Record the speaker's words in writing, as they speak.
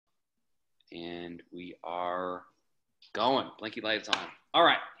And we are going. Blinky lights on. All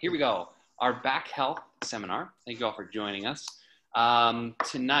right, here we go. Our back health seminar. Thank you all for joining us.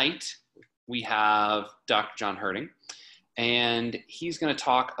 Tonight, we have Dr. John Herting, and he's going to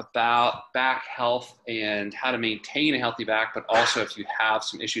talk about back health and how to maintain a healthy back, but also if you have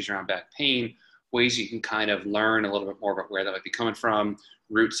some issues around back pain, ways you can kind of learn a little bit more about where that might be coming from,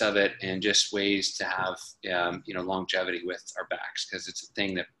 roots of it, and just ways to have, longevity with our backs, because it's a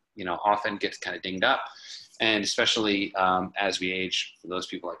thing that, often gets kind of dinged up. And especially as we age, for those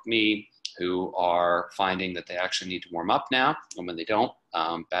people like me who are finding that they actually need to warm up now, and when they don't,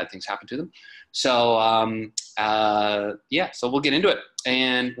 bad things happen to them. So, so we'll get into it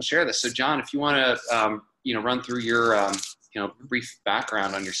and we'll share this. So John, if you want to, run through your, brief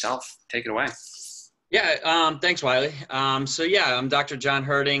background on yourself, take it away. Yeah, thanks, Wiley. I'm Dr. John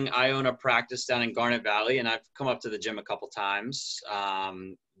Herting. I own a practice down in Garnet Valley, and I've come up to the gym a couple times.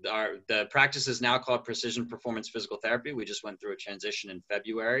 The practice is now called Precision Performance Physical Therapy. We just went through a transition in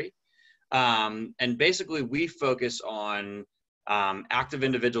February. And basically, we focus on active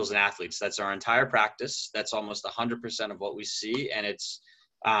individuals and athletes. That's our entire practice. That's almost 100% of what we see. And it's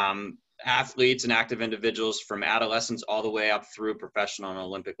athletes and active individuals from adolescents all the way up through professional and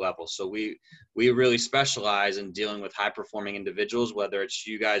Olympic level. So we really specialize in dealing with high-performing individuals, whether it's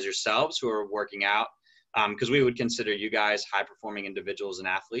you guys yourselves who are working out, because we would consider you guys high-performing individuals and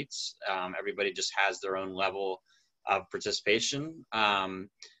athletes. Everybody just has their own level of participation.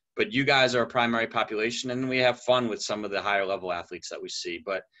 But you guys are a primary population, and we have fun with some of the higher-level athletes that we see.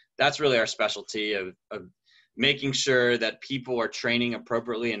 But that's really our specialty of making sure that people are training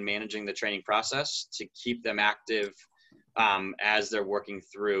appropriately and managing the training process to keep them active as they're working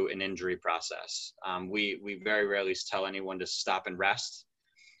through an injury process. We very rarely tell anyone to stop and rest.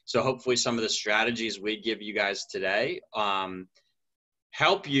 So hopefully some of the strategies we give you guys today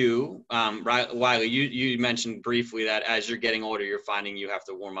help you. Wiley, you mentioned briefly that as you're getting older, you're finding you have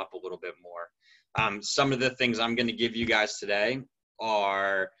to warm up a little bit more. Some of the things I'm going to give you guys today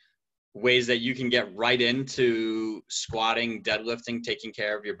are ways that you can get right into squatting, deadlifting, taking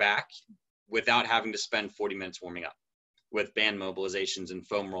care of your back without having to spend 40 minutes warming up with band mobilizations and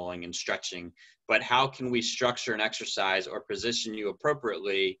foam rolling and stretching. But how can we structure an exercise or position you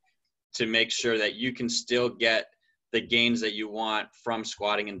appropriately to make sure that you can still get the gains that you want from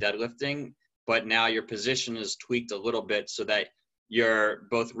squatting and deadlifting, but now your position is tweaked a little bit so that you're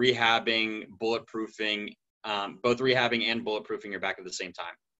both rehabbing and bulletproofing your back at the same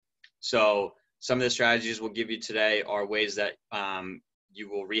time. So some of the strategies we'll give you today are ways that you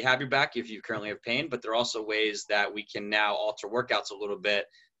will rehab your back if you currently have pain, but there are also ways that we can now alter workouts a little bit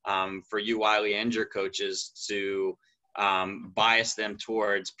for you, Wiley, and your coaches to bias them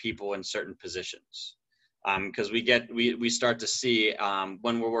towards people in certain positions. Because we start to see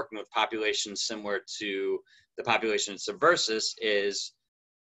when we're working with populations similar to the population in Subversus is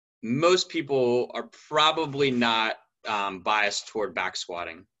most people are probably not biased toward back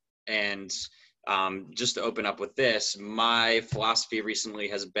squatting. And just to open up with this, my philosophy recently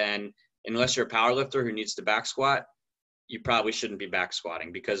has been, unless you're a powerlifter who needs to back squat, you probably shouldn't be back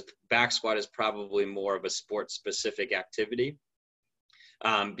squatting, because back squat is probably more of a sport-specific activity.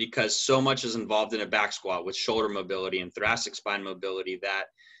 Because so much is involved in a back squat with shoulder mobility and thoracic spine mobility that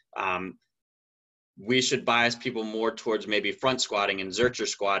we should bias people more towards maybe front squatting and Zercher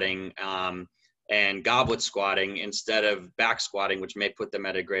squatting and goblet squatting instead of back squatting, which may put them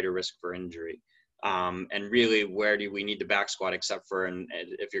at a greater risk for injury. And really, where do we need to back squat except for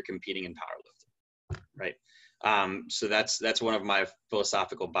if you're competing in powerlifting, right? So that's one of my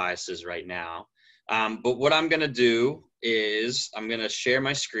philosophical biases right now. But what I'm going to do is I'm going to share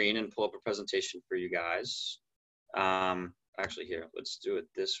my screen and pull up a presentation for you guys. Actually, here, let's do it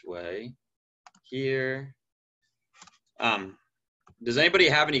this way. Here. Does anybody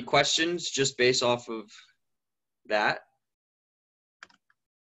have any questions just based off of that?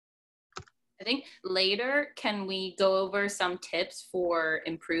 I think later, can we go over some tips for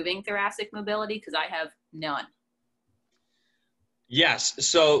improving thoracic mobility? Because I have none. Yes.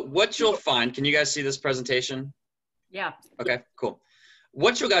 So what you'll find, can you guys see this presentation? Yeah. Okay, cool.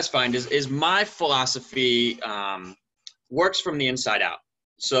 What you'll guys find is my philosophy works from the inside out.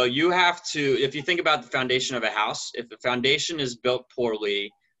 So you have to, if you think about the foundation of a house, if the foundation is built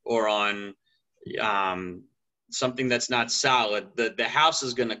poorly or on something that's not solid, the house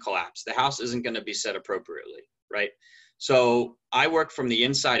is going to collapse. The house isn't going to be set appropriately, right? So I work from the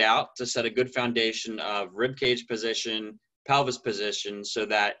inside out to set a good foundation of rib cage position, pelvis position, so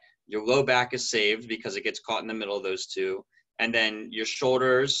that your low back is saved because it gets caught in the middle of those two. And then your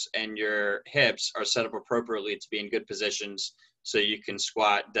shoulders and your hips are set up appropriately to be in good positions so you can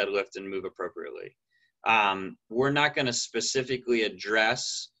squat, deadlift, and move appropriately. We're not going to specifically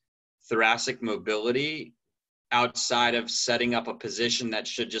address thoracic mobility outside of setting up a position that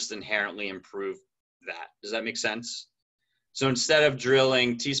should just inherently improve that. Does that make sense? So instead of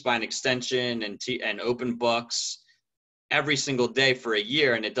drilling T-spine extension and open books every single day for a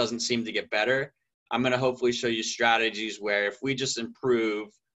year and it doesn't seem to get better, I'm going to hopefully show you strategies where if we just improve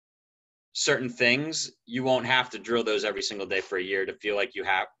certain things, you won't have to drill those every single day for a year to feel like you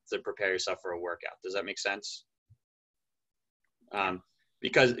have to prepare yourself for a workout. Does that make sense?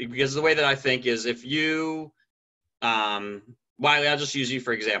 Because the way that I think is, if you, Wiley, I'll just use you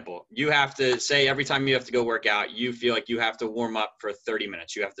for example. You have to say every time you have to go work out, you feel like you have to warm up for 30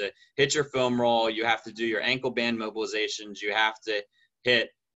 minutes. You have to hit your foam roll. You have to do your ankle band mobilizations. You have to hit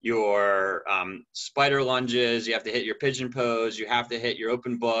your spider lunges. You have to hit your pigeon pose. You have to hit your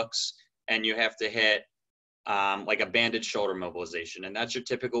open books. And you have to hit like a banded shoulder mobilization. And that's your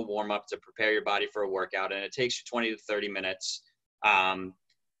typical warm up to prepare your body for a workout. And it takes you 20 to 30 minutes.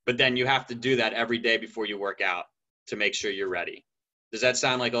 But then you have to do that every day before you work out to make sure you're ready. Does that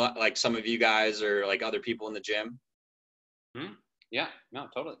sound like a lot like some of you guys or like other people in the gym? Yeah, no,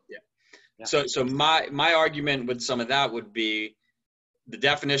 totally. Yeah. So my argument with some of that would be the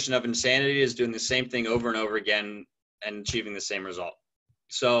definition of insanity is doing the same thing over and over again and achieving the same result.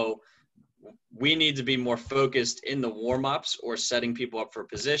 So we need to be more focused in the warm-ups or setting people up for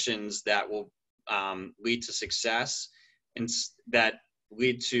positions that will lead to success and that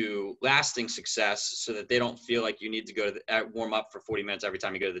lead to lasting success so that they don't feel like you need to go to warm up for 40 minutes every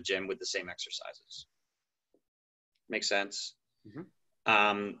time you go to the gym with the same exercises. Make sense?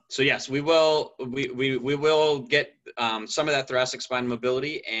 Mm-hmm. So yes, we will get some of that thoracic spine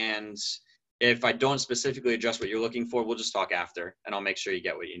mobility, and if I don't specifically address what you're looking for, we'll just talk after and I'll make sure you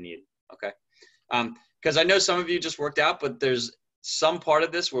get what you need. Okay. Because I know some of you just worked out, but there's some part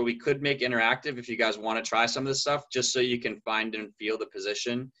of this where we could make interactive if you guys want to try some of this stuff, just so you can find and feel the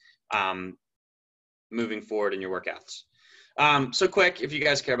position moving forward in your workouts. So quick, if you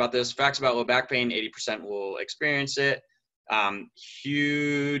guys care about this, facts about low back pain, 80% will experience it.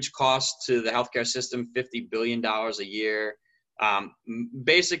 Huge cost to the healthcare system, $50 billion a year.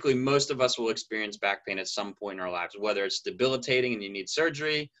 Basically, most of us will experience back pain at some point in our lives, whether it's debilitating and you need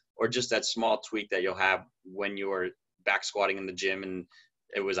surgery, or just that small tweak that you'll have when you're back squatting in the gym and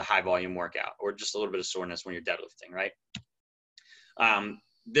it was a high volume workout, or just a little bit of soreness when you're deadlifting, right?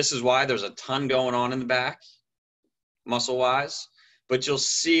 This is why there's a ton going on in the back, muscle wise, but you'll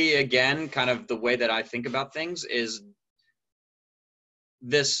see again, kind of the way that I think about things is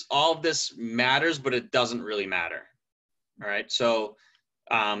all of this matters, but it doesn't really matter. All right. So,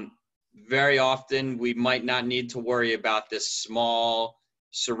 very often we might not need to worry about this small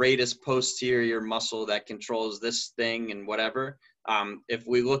serratus posterior muscle that controls this thing and whatever. If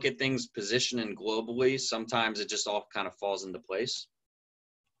we look at things position and globally, sometimes it just all kind of falls into place.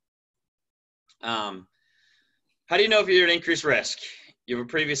 How do you know if you're at increased risk? You have a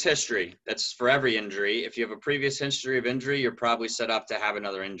previous history. That's for every injury. If you have a previous history of injury, you're probably set up to have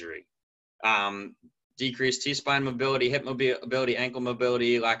another injury. Decreased T-spine mobility, hip mobility, ankle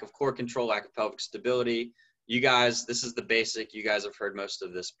mobility, lack of core control, lack of pelvic stability. You guys, this is the basic. You guys have heard most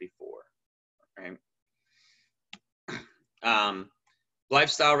of this before, right?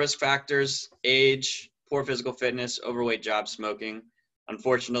 Lifestyle risk factors, age, poor physical fitness, overweight, job, smoking.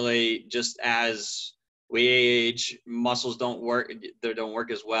 Unfortunately, just as we age, muscles don't work. They don't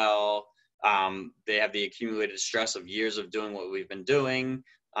work as well. They have the accumulated stress of years of doing what we've been doing.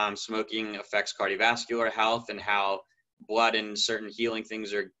 Smoking affects cardiovascular health and how blood and certain healing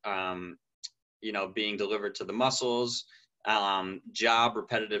things are, being delivered to the muscles. Job,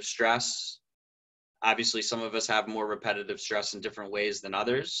 repetitive stress. Obviously, some of us have more repetitive stress in different ways than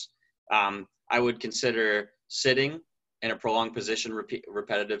others. I would consider sitting in a prolonged position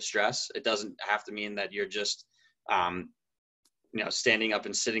repetitive stress. It doesn't have to mean that you're just, standing up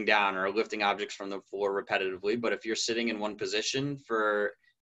and sitting down or lifting objects from the floor repetitively. But if you're sitting in one position for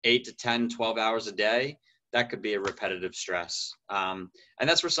 8 to 10, 12 hours a day, that could be a repetitive stress. And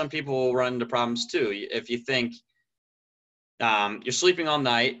that's where some people will run into problems too. If you think you're sleeping all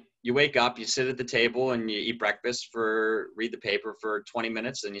night, you wake up, you sit at the table and you eat breakfast read the paper for 20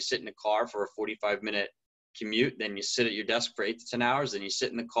 minutes, then you sit in the car for a 45-minute commute, then you sit at your desk for 8 to 10 hours, then you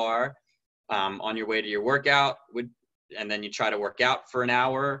sit in the car on your way to your workout, and then you try to work out for an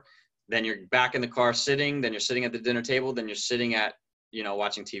hour, then you're back in the car sitting, then you're sitting at the dinner table, then you're sitting at,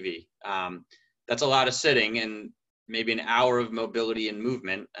 watching TV. That's a lot of sitting and maybe an hour of mobility and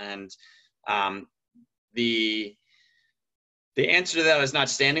movement. And the The answer to that is not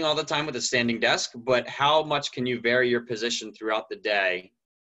standing all the time with a standing desk, but how much can you vary your position throughout the day?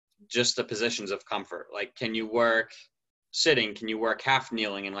 Just the positions of comfort. Like, can you work sitting? Can you work half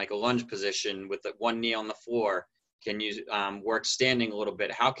kneeling in like a lunge position with the one knee on the floor? Can you work standing a little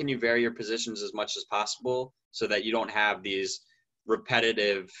bit? How can you vary your positions as much as possible so that you don't have these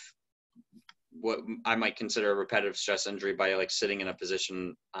repetitive, what I might consider a repetitive stress injury by like sitting in a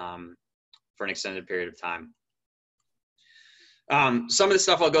position for an extended period of time? Some of the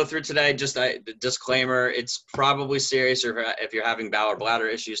stuff I'll go through today, just a disclaimer, it's probably serious if you're having bowel or bladder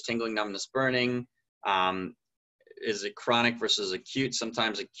issues, tingling, numbness, burning. Is it chronic versus acute?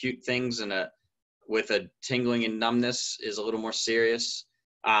 Sometimes acute things with a tingling and numbness is a little more serious.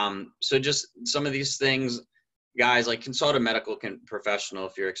 So just some of these things, guys, like consult a medical professional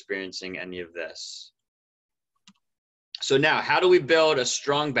if you're experiencing any of this. So now, how do we build a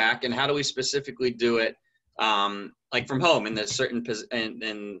strong back, and how do we specifically do it like from home in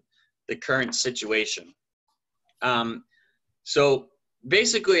the current situation? So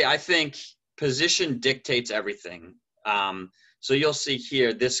basically, I think position dictates everything. So you'll see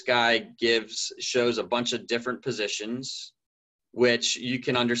here, this guy shows a bunch of different positions, which you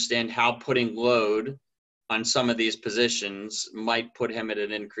can understand how putting load on some of these positions might put him at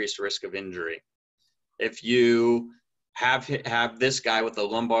an increased risk of injury. If you have this guy with a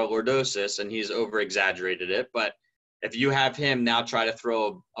lumbar lordosis, and he's over exaggerated it, but if you have him now try to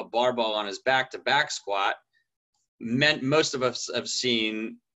throw a barbell on his back to back squat, most of us have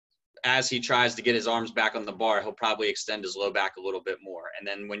seen as he tries to get his arms back on the bar, he'll probably extend his low back a little bit more. And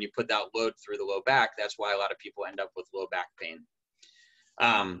then when you put that load through the low back, that's why a lot of people end up with low back pain.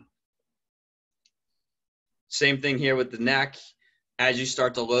 Same thing here with the neck. As you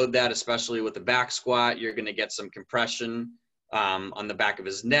start to load that, especially with the back squat, you're going to get some compression on the back of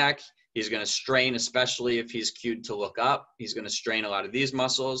his neck. He's going to strain, especially if he's cued to look up. He's going to strain a lot of these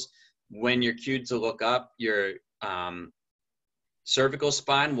muscles. When you're cued to look up, your cervical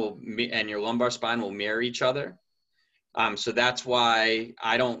spine and your lumbar spine will mirror each other. So that's why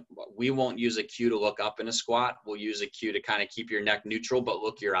we won't use a cue to look up in a squat. We'll use a cue to kind of keep your neck neutral, but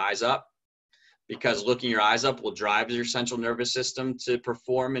look your eyes up, because looking your eyes up will drive your central nervous system to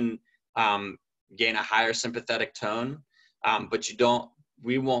perform and gain a higher sympathetic tone. But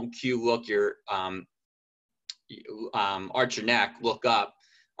we won't cue look your arch your neck, look up,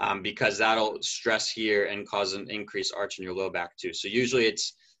 because that'll stress here and cause an increased arch in your low back too. So usually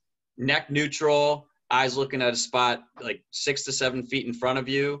it's neck neutral, eyes looking at a spot like 6 to 7 feet in front of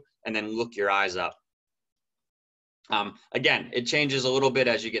you, and then look your eyes up. Again, it changes a little bit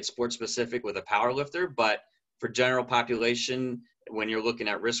as you get sport specific with a power lifter, but for general population, when you're looking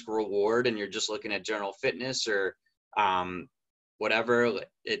at risk reward and you're just looking at general fitness or whatever,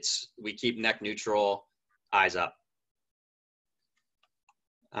 we keep neck neutral, eyes up.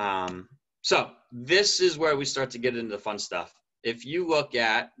 So this is where we start to get into the fun stuff. If you look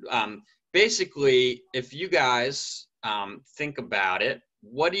at, basically, if you guys think about it,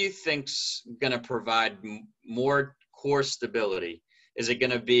 what do you think's going to provide more core stability? Is it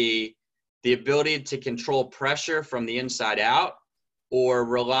going to be the ability to control pressure from the inside out, or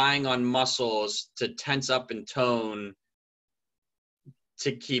relying on muscles to tense up and tone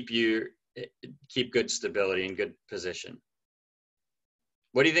to keep good stability and good position?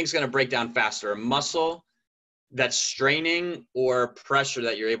 What do you think is going to break down faster, a muscle that's straining or pressure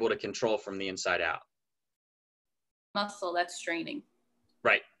that you're able to control from the inside out? Muscle that's straining.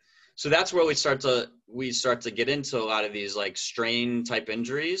 Right. So that's where we start to get into a lot of these like strain type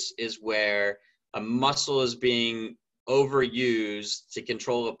injuries, is where a muscle is being overused to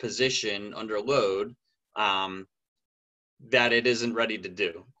control a position under load that it isn't ready to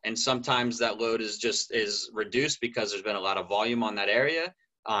do. And sometimes that load is reduced because there's been a lot of volume on that area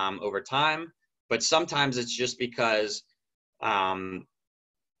over time. But sometimes it's just because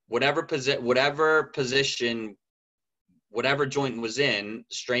whatever position, whatever joint was in,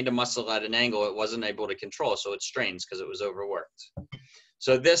 strained a muscle at an angle it wasn't able to control. So it strains because it was overworked.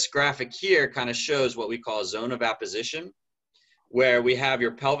 So this graphic here kind of shows what we call a zone of apposition, where we have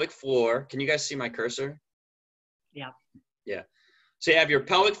your pelvic floor. Can you guys see my cursor? Yeah. Yeah. So you have your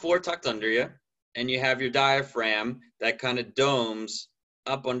pelvic floor tucked under you, and you have your diaphragm that kind of domes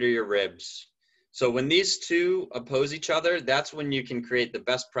up under your ribs. So when these two oppose each other, that's when you can create the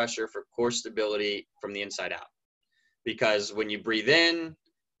best pressure for core stability from the inside out. Because when you breathe in,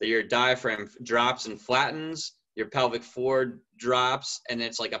 your diaphragm drops and flattens, your pelvic floor drops, and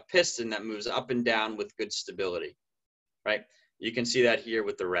it's like a piston that moves up and down with good stability, right? You can see that here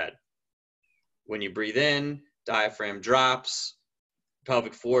with the red. When you breathe in, diaphragm drops,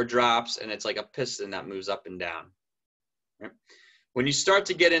 pelvic floor drops, and it's like a piston that moves up and down, right? When you start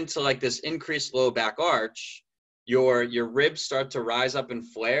to get into like this increased low back arch, your ribs start to rise up and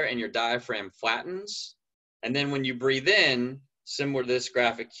flare and your diaphragm flattens. And then when you breathe in, similar to this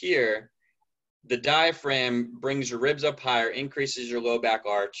graphic here, the diaphragm brings your ribs up higher, increases your low back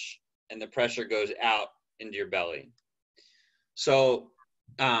arch, and the pressure goes out into your belly. So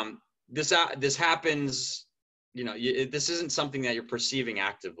this happens, you know, this isn't something that you're perceiving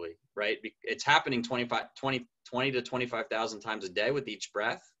actively, right? It's happening 20 to 25,000 times a day with each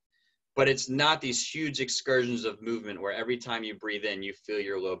breath, but it's not these huge excursions of movement where every time you breathe in, you feel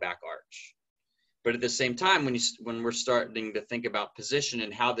your low back arch. But at the same time, when we're starting to think about position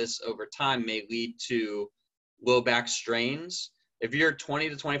and how this over time may lead to low back strains, if you're 20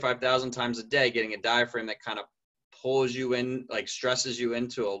 to 25,000 times a day getting a diaphragm that kind of pulls you in, like stresses you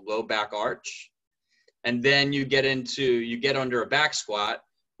into a low back arch, and then you get under a back squat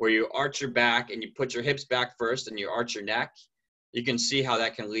where you arch your back and you put your hips back first and you arch your neck, you can see how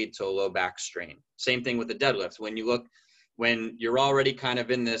that can lead to a low back strain. Same thing with the deadlift. When you're already kind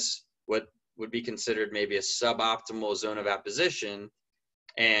of in this, what would be considered maybe a suboptimal zone of apposition,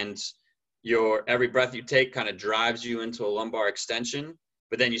 and every breath you take kind of drives you into a lumbar extension,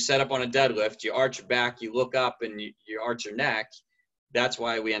 but then you set up on a deadlift, you arch your back, you look up and you arch your neck. That's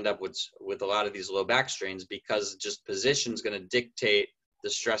why we end up with a lot of these low back strains, because just position is going to dictate the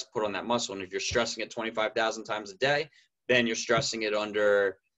stress put on that muscle. And if you're stressing it 25,000 times a day, then you're stressing it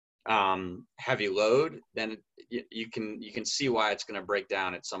under heavy load, then you can see why it's going to break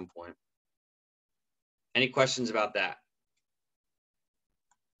down at some point. Any questions about that?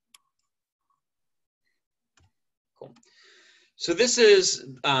 Cool. So this is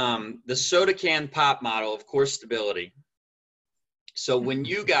the soda can pop model of core stability. So when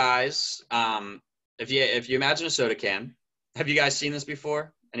you guys, if you imagine a soda can, have you guys seen this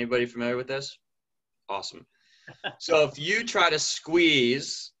before? Anybody familiar with this? Awesome. So if you try to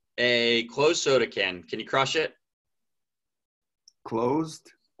squeeze a closed soda can you crush it? Closed?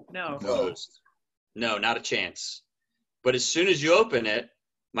 No. Closed. No, not a chance. But as soon as you open it,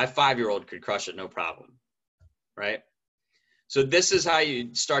 my 5-year-old could crush it, no problem, right? So this is how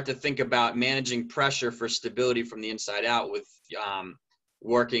you start to think about managing pressure for stability from the inside out with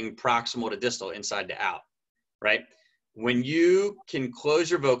working proximal to distal, inside to out, right? When you can close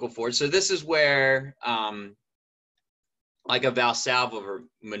your vocal cords, so this is where like a Valsalva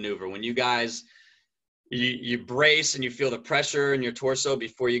maneuver, when you guys, you brace and you feel the pressure in your torso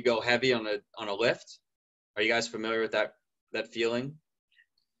before you go heavy on a lift. Are you guys familiar with that feeling?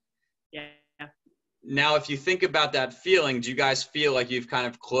 Yeah. Now, if you think about that feeling, do you guys feel like you've kind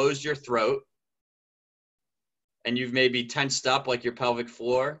of closed your throat and you've maybe tensed up like your pelvic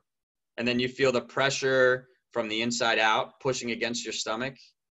floor, and then you feel the pressure from the inside out pushing against your stomach?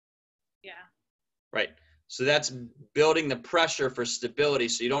 Yeah. Right. So that's building the pressure for stability,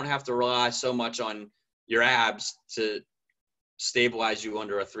 so you don't have to rely so much on your abs to stabilize you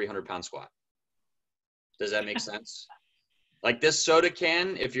under a 300-pound squat. Does that make sense? Like this soda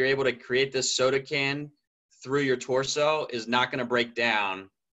can, if you're able to create this soda can through your torso, is not going to break down,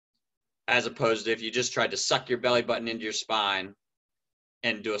 as opposed to if you just tried to suck your belly button into your spine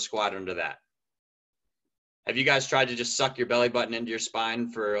and do a squat under that. Have you guys tried to just suck your belly button into your spine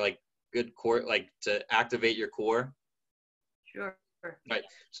for like good core, like to activate your core? Sure. Right.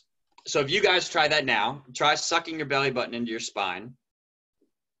 So if you guys try that now, try sucking your belly button into your spine.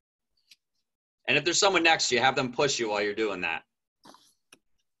 And if there's someone next to you, have them push you while you're doing that.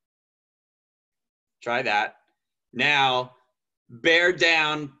 Try that. Now, bear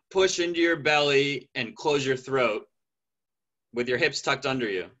down, push into your belly, and close your throat with your hips tucked under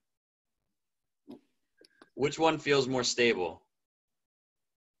you. Which one feels more stable?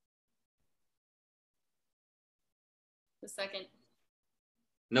 The second.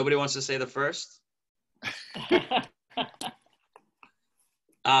 Nobody wants to say the first?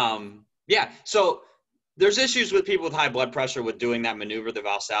 Yeah, so there's issues with people with high blood pressure with doing that maneuver, the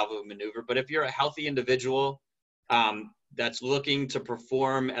Valsalva maneuver. But if you're a healthy individual that's looking to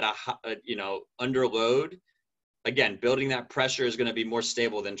perform at under load, again, building that pressure is going to be more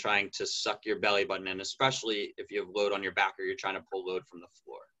stable than trying to suck your belly button in, especially if you have load on your back or you're trying to pull load from the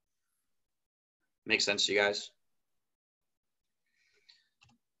floor. Make sense to you guys?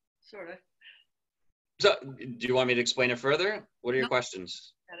 Sort of. So, do you want me to explain it further? What are your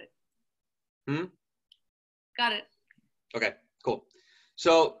questions? Got it. Hmm? Got it. Okay, cool.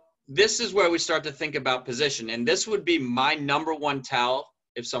 So this is where we start to think about position. And this would be my number one tell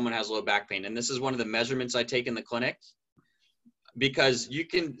if someone has low back pain. And this is one of the measurements I take in the clinic. Because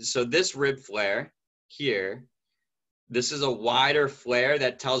so this rib flare here, this is a wider flare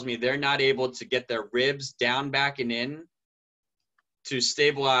that tells me they're not able to get their ribs down, back, and in to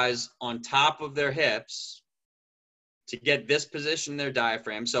stabilize on top of their hips to get this position in their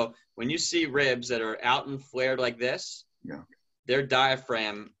diaphragm. So when you see ribs that are out and flared like this, their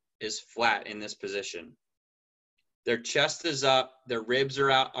diaphragm is flat in this position. Their chest is up, their ribs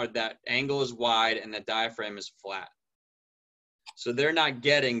are out, or that angle is wide, and the diaphragm is flat. So they're not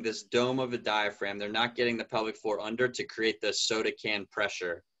getting this dome of a diaphragm. They're not getting the pelvic floor under to create the soda can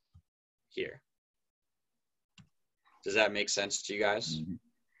pressure here. Does that make sense to you guys? Mm-hmm.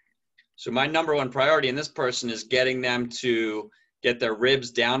 So my number one priority in this person is getting them to get their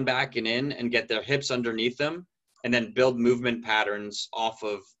ribs down, back, and in, and get their hips underneath them, and then build movement patterns off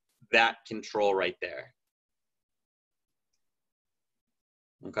of that control right there.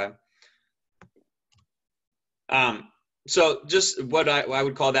 Okay. So just what I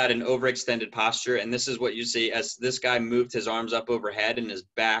would call that an overextended posture. And this is what you see as this guy moved his arms up overhead and his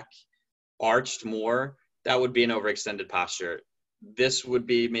back arched more. That would be an overextended posture. This would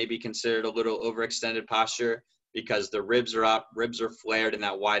be maybe considered a little overextended posture because the ribs are up, ribs are flared in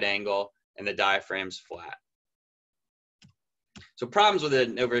that wide angle, and the diaphragm's flat. So problems with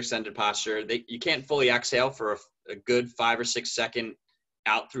an overextended posture, you can't fully exhale for a good 5 or 6 second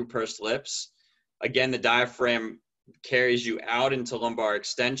out through pursed lips. Again, the diaphragm carries you out into lumbar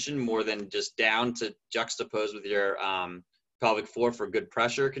extension more than just down to juxtapose with your pelvic floor for good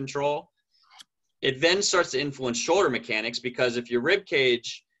pressure control. It then starts to influence shoulder mechanics because if your rib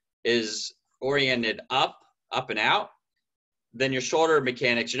cage is oriented up and out, then your shoulder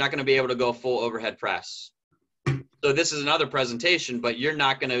mechanics, you're not going to be able to go full overhead press. So this is another presentation, but you're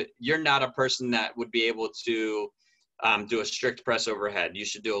not a person that would be able to do a strict press overhead. You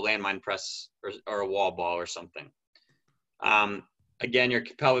should do a landmine press or a wall ball or something. Again, your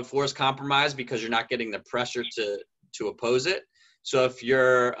pelvic floor is compromised because you're not getting the pressure to oppose it. So if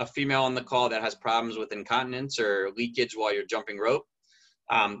you're a female on the call that has problems with incontinence or leakage while you're jumping rope,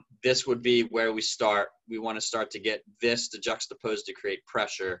 this would be where we start. We want to start to get this to juxtapose to create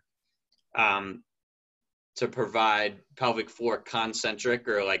pressure to provide pelvic floor concentric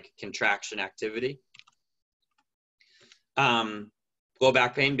or like contraction activity. Low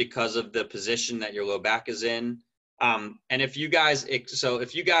back pain because of the position that your low back is in. And if you guys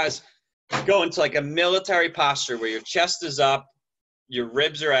go into like a military posture where your chest is up, your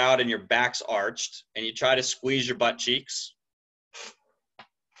ribs are out, and your back's arched, and you try to squeeze your butt cheeks,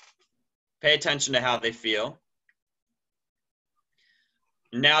 pay attention to how they feel.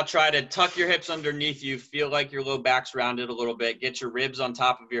 Now try to tuck your hips underneath you, feel like your low back's rounded a little bit, get your ribs on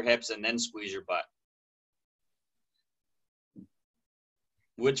top of your hips, and then squeeze your butt.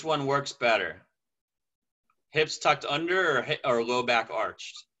 Which one works better? Hips tucked under or low back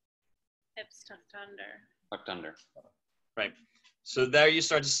arched? Hips tucked under. Tucked under. Right. So there you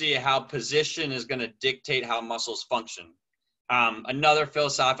start to see how position is going to dictate how muscles function. Another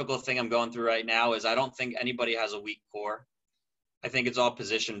philosophical thing I'm going through right now is I don't think anybody has a weak core. I think it's all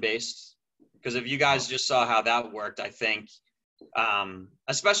position based. Because if you guys just saw how that worked, I think,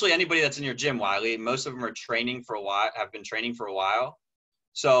 especially anybody that's in your gym, Wiley, most of them are training for a while, have been training for a while.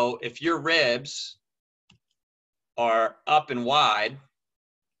 So if your ribs are up and wide,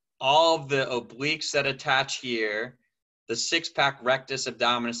 all of the obliques that attach here, the six-pack rectus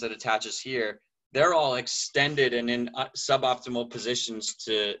abdominis that attaches here, they're all extended and in suboptimal positions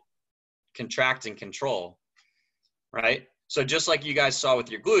to contract and control, right? So just like you guys saw with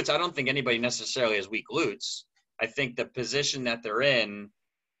your glutes, I don't think anybody necessarily has weak glutes. I think the position that they're in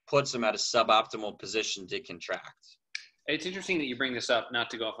puts them at a suboptimal position to contract. It's interesting that you bring this up, not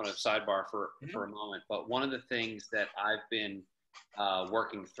to go off on a sidebar for a moment, but one of the things that I've been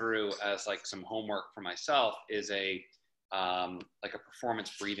working through as like some homework for myself is like a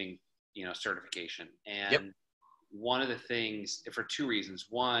performance breathing, certification. And one of the things, for two reasons.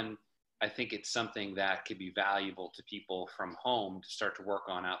 One, I think it's something that could be valuable to people from home to start to work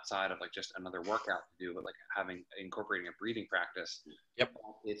on outside of like just another workout to do, but like incorporating a breathing practice.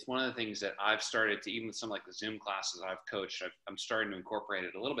 It's one of the things that I've started to, even with some like the Zoom classes I've coached, I'm starting to incorporate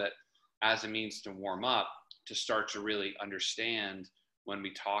it a little bit as a means to warm up, to start to really understand when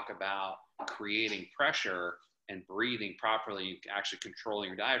we talk about creating pressure and breathing properly, actually controlling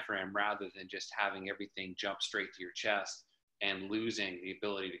your diaphragm rather than just having everything jump straight to your chest and losing the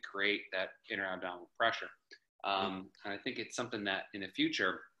ability to create that inner abdominal pressure. And I think it's something that in the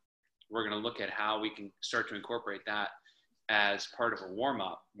future, we're going to look at how we can start to incorporate that as part of a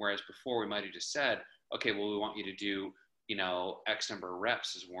warm-up, whereas before we might have just said, okay, well, we want you to do, X number of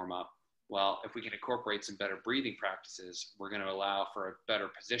reps as warm-up. Well, if we can incorporate some better breathing practices, we're going to allow for a better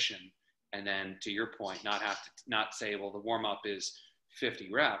position. And then to your point, not say, well, the warm-up is 50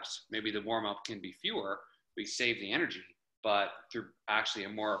 reps. Maybe the warm-up can be fewer. We save the energy. but through actually a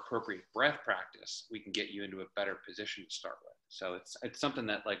more appropriate breath practice, we can get you into a better position to start with. So it's something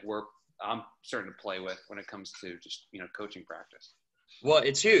that like I'm starting to play with when it comes to just, coaching practice. Well,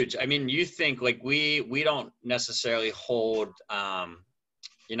 it's huge. I mean, you think like we don't necessarily hold,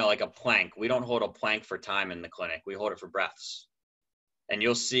 like a plank. We don't hold a plank for time in the clinic. We hold it for breaths. And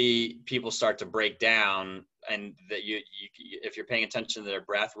you'll see people start to break down, and that you if you're paying attention to their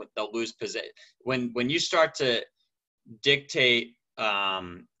breath, they'll lose position. When you start to dictate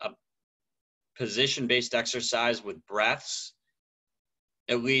a position-based exercise with breaths,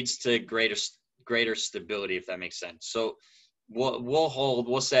 it leads to greater stability, if that makes sense. So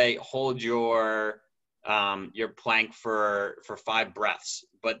we'll say hold your plank for 5 breaths,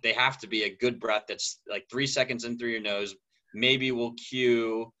 but they have to be a good breath that's like 3 seconds in through your nose. Maybe we'll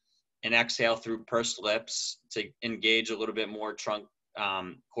cue an exhale through pursed lips to engage a little bit more trunk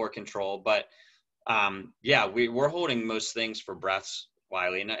core control. But we're holding most things for breaths,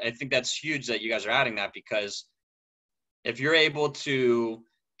 Wiley. And I think that's huge that you guys are adding that, because if you're able to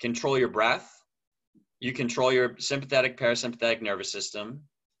control your breath, you control your sympathetic, parasympathetic nervous system,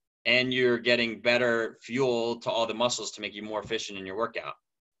 and you're getting better fuel to all the muscles to make you more efficient in your workout.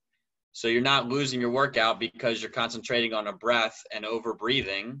 So you're not losing your workout because you're concentrating on a breath and over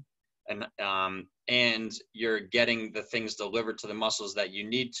breathing, and you're getting the things delivered to the muscles that you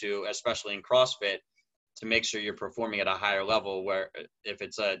need to, especially in CrossFit, to make sure you're performing at a higher level, where if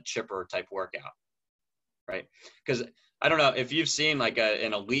it's a chipper type workout, right? Because I don't know if you've seen like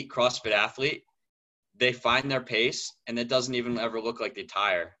an elite CrossFit athlete, they find their pace and it doesn't even ever look like they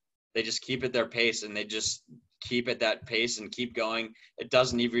tire. They just keep at their pace, and they just keep at that pace and keep going. It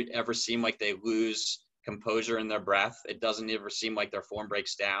doesn't even ever seem like they lose composure in their breath. It doesn't ever seem like their form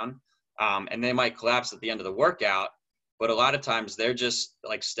breaks down. And they might collapse at the end of the workout, but a lot of times they're just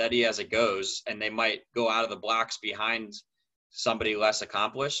like steady as it goes, and they might go out of the blocks behind somebody less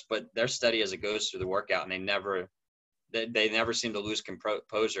accomplished, but they're steady as it goes through the workout, and they never seem to lose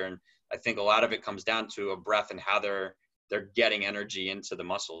composure. And I think a lot of it comes down to a breath and how they're getting energy into the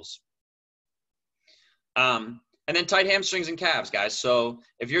muscles. And then tight hamstrings and calves, guys. So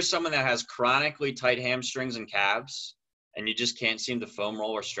if you're someone that has chronically tight hamstrings and calves, and you just can't seem to foam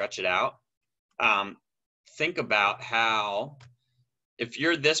roll or stretch it out, think about how, if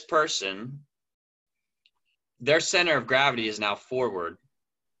you're this person, their center of gravity is now forward.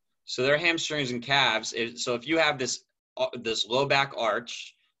 So their hamstrings and calves, so if you have this low back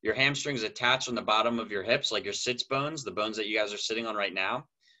arch, your hamstrings attached on the bottom of your hips, like your sits bones, the bones that you guys are sitting on right now.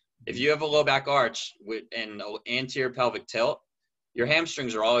 If you have a low back arch and an anterior pelvic tilt, your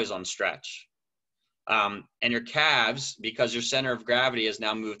hamstrings are always on stretch. And your calves, because your center of gravity has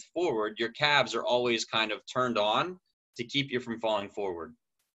now moved forward, your calves are always kind of turned on to keep you from falling forward.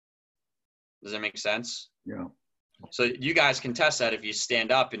 Does that make sense? Yeah. So you guys can test that if you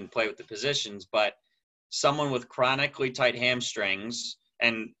stand up and play with the positions, but someone with chronically tight hamstrings,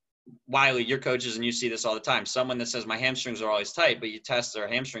 and Wiley, your coaches, and you see this all the time, someone that says my hamstrings are always tight, but you test their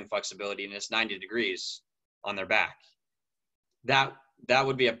hamstring flexibility and it's 90 degrees on their back. That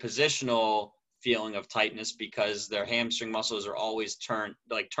would be a positional feeling of tightness, because their hamstring muscles are always turned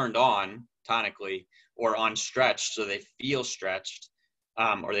on tonically or on stretch, so they feel stretched,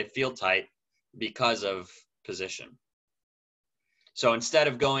 or they feel tight because of position. So instead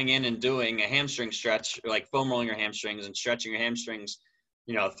of going in and doing a hamstring stretch, like foam rolling your hamstrings and stretching your hamstrings,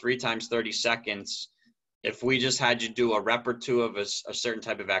 3 times 30 seconds, if we just had you do a rep or two of a certain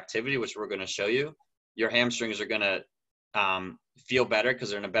type of activity, which we're going to show you, your hamstrings are going to feel better because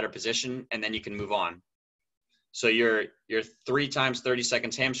they're in a better position, and then you can move on. So your 3 times 30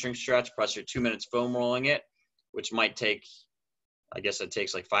 seconds hamstring stretch plus your 2 minutes foam rolling it, which might take, I guess it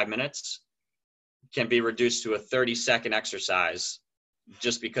takes like 5 minutes, can be reduced to a 30-second exercise,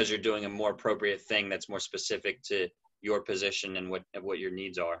 just because you're doing a more appropriate thing that's more specific to your position and what your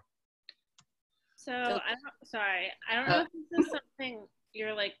needs are. So I don't know if this is something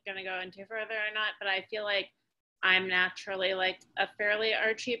you're like gonna go into further or not, but I feel like I'm naturally like a fairly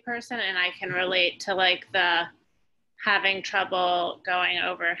archy person, and I can relate to like the having trouble going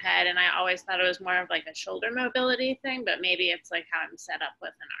overhead, and I always thought it was more of like a shoulder mobility thing, but maybe it's like how I'm set up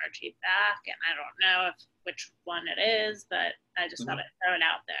with an archy back, and I don't know which one it is, but I just thought I'd throw it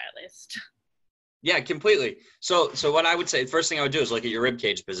out there at least. Yeah, completely. So what I would say, the first thing I would do is look at your rib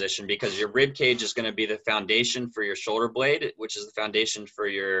cage position, because your rib cage is going to be the foundation for your shoulder blade, which is the foundation for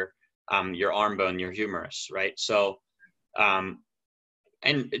your arm bone, your humerus, right? So, and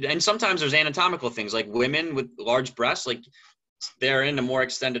sometimes there's anatomical things, like women with large breasts, like they're in a more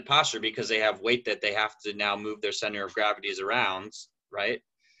extended posture because they have weight that they have to now move their center of gravities around, right?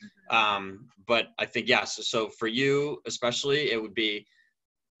 But I think, so for you especially, it would be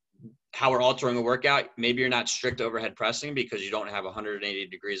how we're altering a workout. Maybe you're not strict overhead pressing because you don't have 180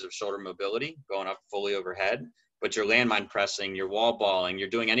 degrees of shoulder mobility going up fully overhead, but you're landmine pressing, you're wall balling, you're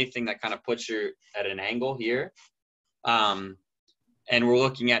doing anything that kind of puts you at an angle here. And we're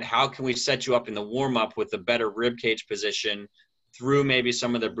looking at how can we set you up in the warm up with a better rib cage position through maybe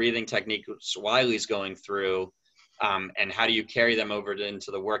some of the breathing techniques Wiley's going through. And how do you carry them over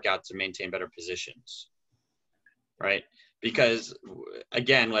into the workout to maintain better positions, right? Because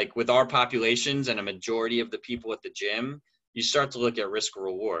again, like with our populations and a majority of the people at the gym, you start to look at risk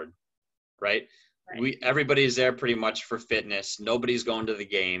reward, right? Everybody's there pretty much for fitness. Nobody's going to the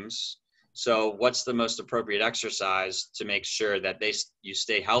games. So what's the most appropriate exercise to make sure that you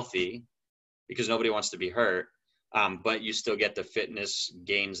stay healthy, because nobody wants to be hurt, but you still get the fitness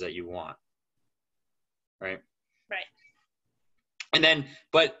gains that you want, right? Right. And then,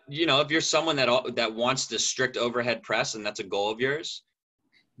 but if you're someone that wants this strict overhead press and that's a goal of yours,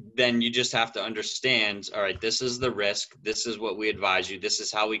 then you just have to understand, all right, this is the risk. This is what we advise you. This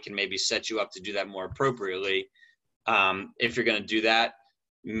is how we can maybe set you up to do that more appropriately. If you're going to do that,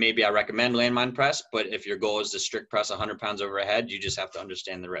 maybe I recommend landmine press, but if your goal is to strict press 100 pounds overhead, you just have to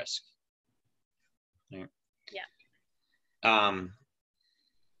understand the risk. Yeah.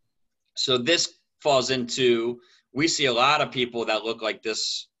 So this falls into, we see a lot of people that look like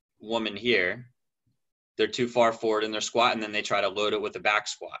this woman here. They're too far forward in their squat, and then they try to load it with a back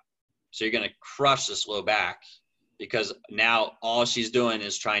squat. So you're going to crush this low back, because now all she's doing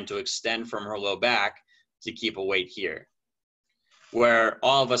is trying to extend from her low back to keep a weight here. Where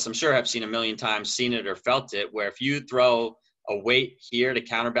all of us, I'm sure, have seen a million times, seen it or felt it, where if you throw a weight here to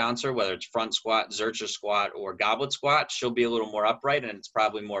counterbalance her, whether it's front squat, Zercher squat, or goblet squat, she'll be a little more upright, and it's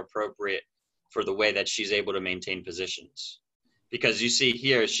probably more appropriate for the way that she's able to maintain positions. Because you see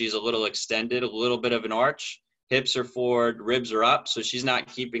here, she's a little extended, a little bit of an arch, hips are forward, ribs are up, so she's not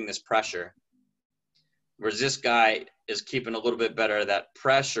keeping this pressure. Whereas this guy is keeping a little bit better of that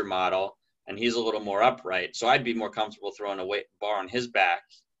pressure model, and he's a little more upright. So I'd be more comfortable throwing a weight bar on his back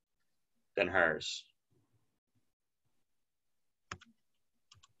than hers.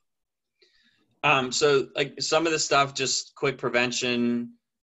 So like some of the stuff, just quick prevention.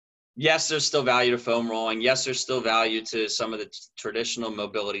 Yes, there's still value to foam rolling. Yes, there's still value to some of the traditional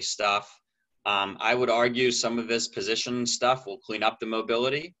mobility stuff. I would argue some of this position stuff will clean up the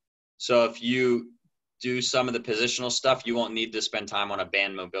mobility. So if you do some of the positional stuff, you won't need to spend time on a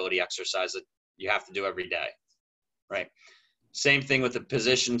band mobility exercise that you have to do every day, right? Same thing with the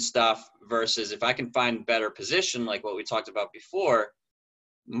position stuff versus if I can find better position, like what we talked about before,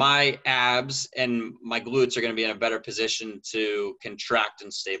 my abs and my glutes are going to be in a better position to contract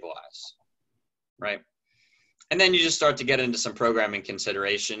and stabilize, right? And then you just start to get into some programming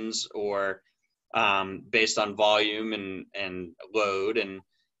considerations or based on volume and load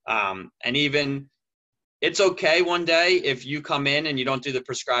and even it's okay one day if you come in and you don't do the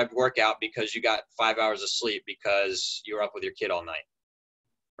prescribed workout because you got 5 hours of sleep because you were up with your kid all night,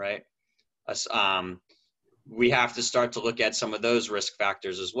 right? We have to start to look at some of those risk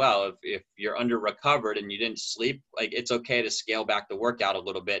factors as well. If you're under recovered and you didn't sleep, like it's okay to scale back the workout a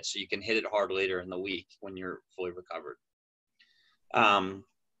little bit so you can hit it hard later in the week when you're fully recovered. And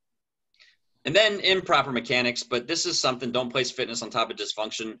then improper mechanics, but this is something, don't place fitness on top of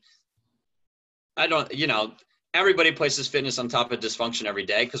dysfunction. Everybody places fitness on top of dysfunction every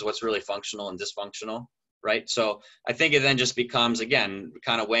day because what's really functional and dysfunctional, right? So I think it then just becomes, again,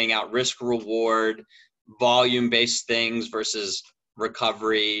 kind of weighing out risk reward, volume-based things versus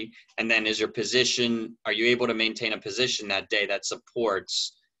recovery. And then is your position, are you able to maintain a position that day that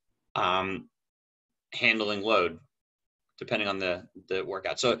supports handling load, depending on the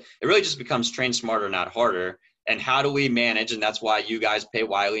workout? So it really just becomes train smarter, not harder. And how do we manage, and that's why you guys pay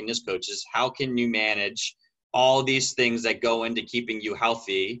Wiley and his coaches, how can you manage all these things that go into keeping you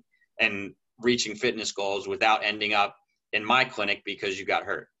healthy and reaching fitness goals without ending up in my clinic because you got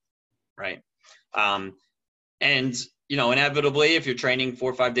hurt, right? And, inevitably, if you're training 4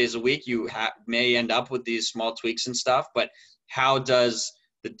 or 5 days a week, you may end up with these small tweaks and stuff, but how does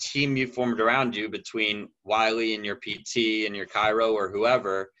the team you formed around you between Wiley and your PT and your chiro or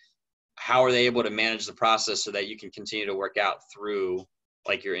whoever, how are they able to manage the process so that you can continue to work out through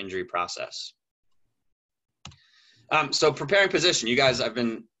like your injury process? So preparing position, you guys, I've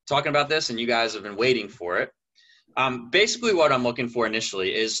been talking about this and you guys have been waiting for it. Basically what I'm looking for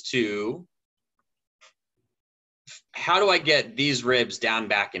initially is how do I get these ribs down,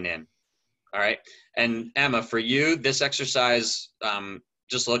 back, and in? All right. And Emma, for you, this exercise,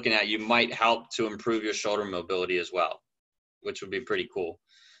 just looking at you might help to improve your shoulder mobility as well, which would be pretty cool.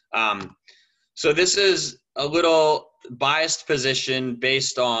 So this is a little biased position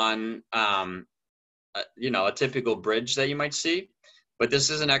based on, a typical bridge that you might see. But this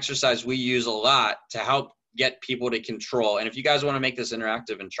is an exercise we use a lot to help get people to control. And if you guys want to make this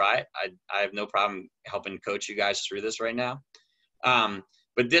interactive and try it, I have no problem helping coach you guys through this right now.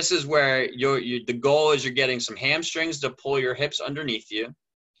 But this is where the goal is you're getting some hamstrings to pull your hips underneath you.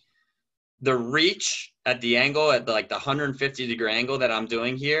 The reach at the angle, at the 150-degree angle that I'm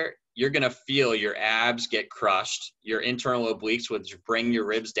doing here, you're going to feel your abs get crushed, your internal obliques, which bring your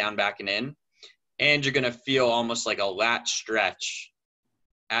ribs down back and in, and you're going to feel almost like a lat stretch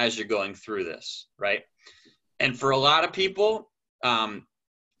as you're going through this, right? And for a lot of people,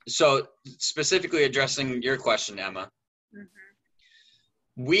 so specifically addressing your question, Emma,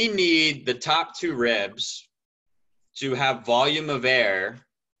 we need the top two ribs to have volume of air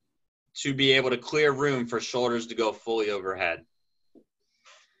to be able to clear room for shoulders to go fully overhead.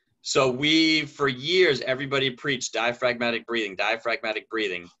 So for years, everybody preached diaphragmatic breathing,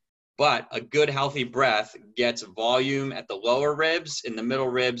 but a good healthy breath gets volume at the lower ribs, in the middle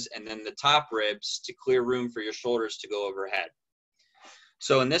ribs, and then the top ribs to clear room for your shoulders to go overhead.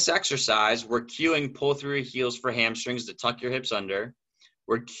 So in this exercise, we're cueing pull through your heels for hamstrings to tuck your hips under.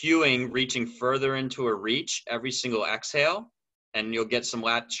 We're cueing reaching further into a reach every single exhale, and you'll get some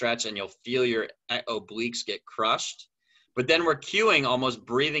lat stretch and you'll feel your obliques get crushed. But then we're cueing almost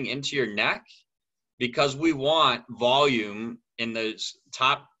breathing into your neck because we want volume in those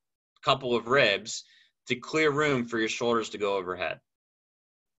top couple of ribs to clear room for your shoulders to go overhead,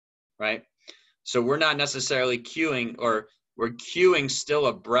 right? So we're not necessarily cueing, or we're cueing still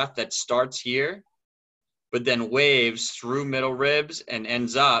a breath that starts here, but then waves through middle ribs and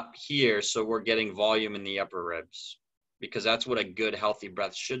ends up here. So we're getting volume in the upper ribs, because that's what a good healthy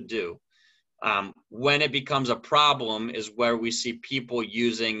breath should do. When it becomes a problem is where we see people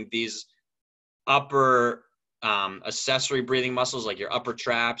using these upper accessory breathing muscles, like your upper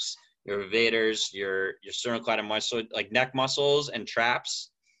traps, your levators, your sternocleidomastoid muscle, like neck muscles and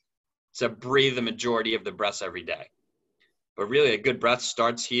traps, to breathe the majority of the breaths every day. But really a good breath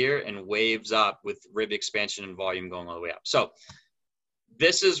starts here and waves up with rib expansion and volume going all the way up. So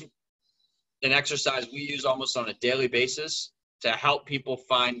this is an exercise we use almost on a daily basis to help people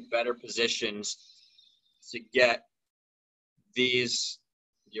find better positions to get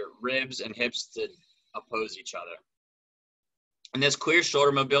your ribs and hips to oppose each other. And this clears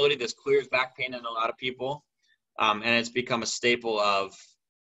shoulder mobility, this clears back pain in a lot of people. And it's become a staple of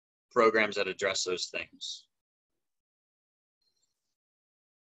programs that address those things.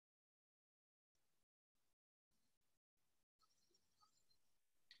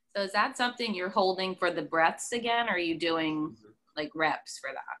 So is that something you're holding for the breaths again, or are you doing like reps for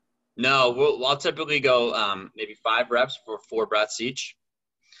that? No, I'll typically go maybe 5 reps for 4 breaths each.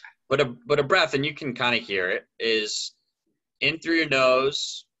 But a breath, and you can kind of hear it, is in through your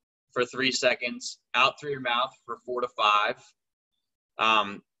nose for 3 seconds, out through your mouth for 4 to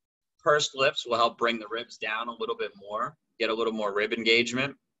 5. Pursed lips will help bring the ribs down a little bit more, get a little more rib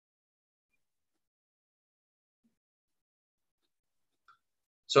engagement.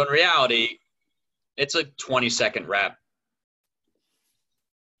 So in reality, it's a 20-second rep.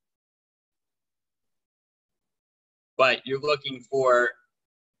 But you're looking for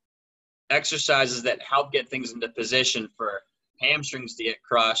exercises that help get things into position for hamstrings to get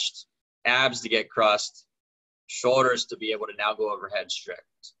crushed, abs to get crushed, shoulders to be able to now go overhead strict.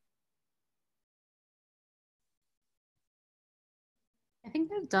 I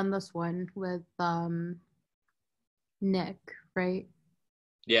think I've done this one with Nick, right?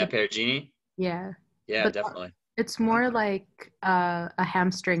 Yeah, Perugini? Yeah. Yeah, But definitely. it's more like a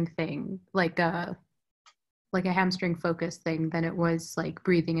hamstring thing, like a hamstring focused thing than it was like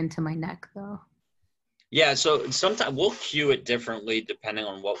breathing into my neck though. Yeah, so sometimes we'll cue it differently depending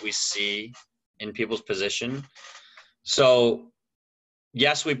on what we see in people's position. So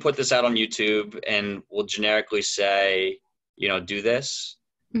yes, we put this out on YouTube and we'll generically say, do this.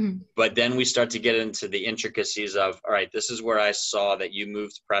 Mm-hmm. But then we start to get into the intricacies of, all right, this is where I saw that you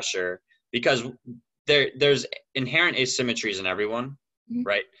moved pressure, because there's inherent asymmetries in everyone, Mm-hmm.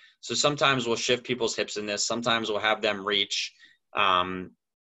 right? So sometimes we'll shift people's hips in this. Sometimes we'll have them reach,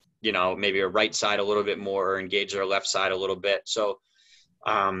 maybe a right side a little bit more or engage their left side a little bit. So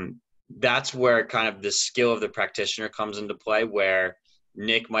that's where kind of the skill of the practitioner comes into play, where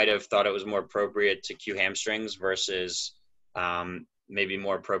Nick might have thought it was more appropriate to cue hamstrings versus maybe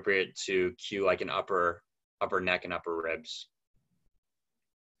more appropriate to cue like an upper neck and upper ribs.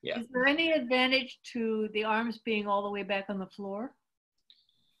 Yeah. Is there any advantage to the arms being all the way back on the floor?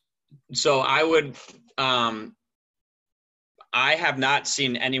 So I would, I have not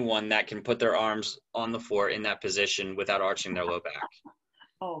seen anyone that can put their arms on the floor in that position without arching their low back.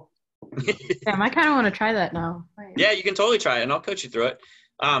 Oh, Damn, I kind of want to try that now. Yeah, you can totally try it, and I'll coach you through it.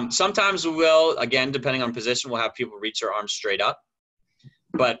 Sometimes we will, again, depending on position, we'll have people reach their arms straight up.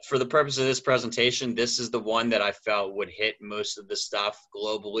 But for the purpose of this presentation, this is the one that I felt would hit most of the stuff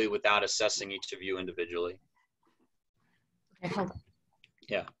globally without assessing each of you individually. Okay, hold on.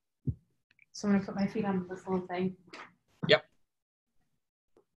 Yeah. So I'm gonna put my feet on this little thing. Yep.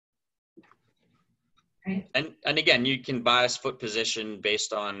 Right. And again, you can bias foot position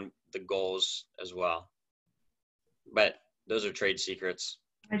based on the goals as well. But those are trade secrets.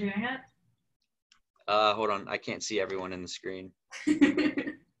 Am I doing it? Hold on, I can't see everyone in the screen.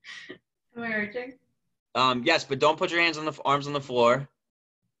 Am I arching? Yes, but don't put your arms on the floor.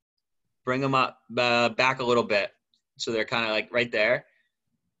 Bring them up back a little bit, so they're kind of like right there.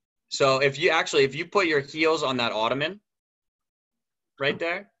 So if you put your heels on that ottoman, right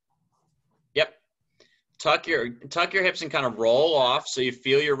there. Yep. Tuck your hips and kind of roll off, so you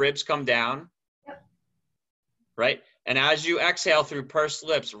feel your ribs come down. Yep. Right, and as you exhale through pursed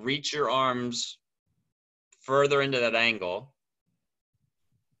lips, reach your arms further into that angle.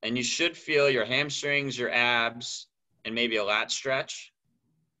 And you should feel your hamstrings, your abs, and maybe a lat stretch.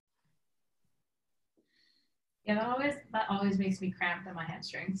 Yeah, that always makes me cramp in my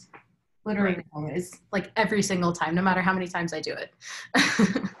hamstrings. Literally always. Like every single time, no matter how many times I do it.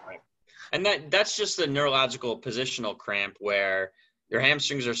 Right. And that's just a neurological positional cramp where your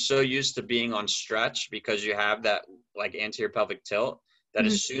hamstrings are so used to being on stretch because you have that like anterior pelvic tilt that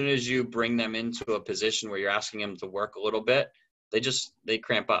as soon as you bring them into a position where you're asking them to work a little bit, they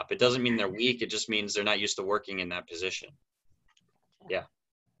cramp up. It doesn't mean they're weak. It just means they're not used to working in that position. Yeah.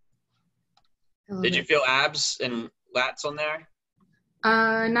 Did you feel abs and lats on there?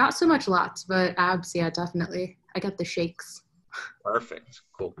 Not so much lats, but abs, yeah, definitely. I got the shakes. Perfect.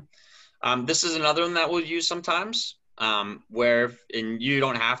 Cool. This is another one that we'll use sometimes, where and you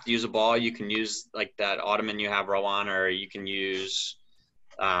don't have to use a ball. You can use like that ottoman you have row on, or you can use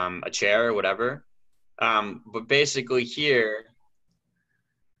a chair or whatever. But basically here,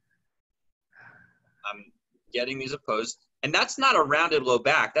 I'm getting these opposed. And that's not a rounded low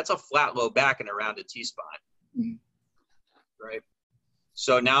back. That's a flat low back and a rounded T-spot. Right?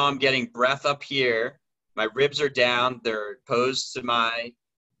 So now I'm getting breath up here. My ribs are down. They're opposed to my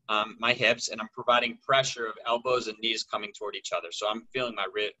hips, and I'm providing pressure of elbows and knees coming toward each other. So I'm feeling my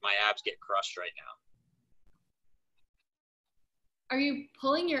abs get crushed right now. Are you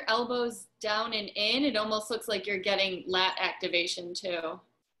pulling your elbows down and in? It almost looks like you're getting lat activation too.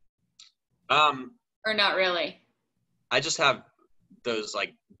 Or not really? I just have those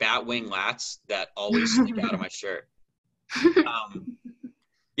like bat wing lats that always stick out of my shirt.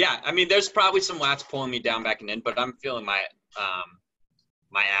 Yeah, I mean, there's probably some lats pulling me down back and in, but I'm feeling my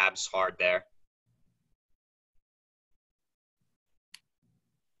my abs hard there.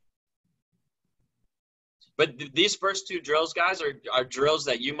 But these first two drills, guys, are drills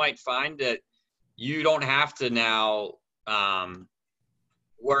that you might find that you don't have to now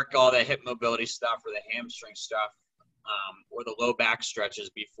work all the hip mobility stuff or the hamstring stuff or the low back stretches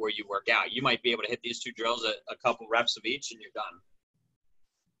before you work out. You might be able to hit these two drills at a couple reps of each and you're done.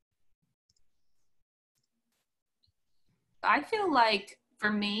 I feel like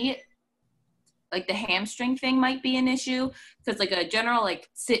for me, like the hamstring thing might be an issue because like a general like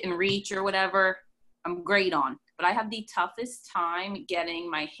sit and reach or whatever, I'm great on. But I have the toughest time getting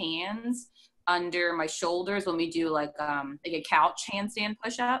my hands under my shoulders when we do like a couch handstand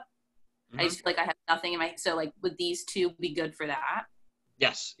push-up. I just feel like I have nothing in my, so like would these two be good for that?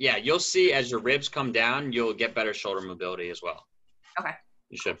 Yes. Yeah. You'll see as your ribs come down, you'll get better shoulder mobility as well. Okay.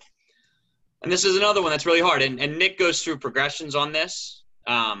 You should. And this is another one that's really hard. And Nick goes through progressions on this.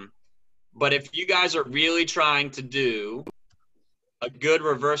 But if you guys are really trying to do a good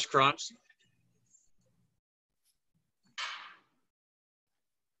reverse crunch,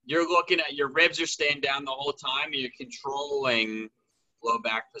 you're looking at your ribs are staying down the whole time and you're controlling low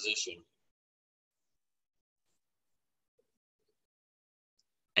back position.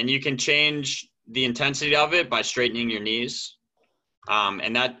 And you can change the intensity of it by straightening your knees.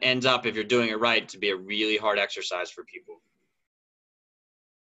 And that ends up, if you're doing it right, to be a really hard exercise for people.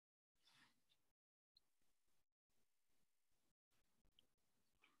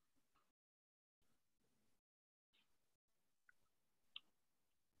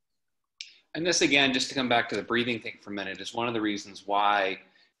 And this, again, just to come back to the breathing thing for a minute, is one of the reasons why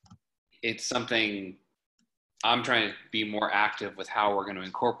it's something I'm trying to be more active with how we're going to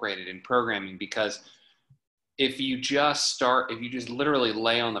incorporate it in programming. Because if you just literally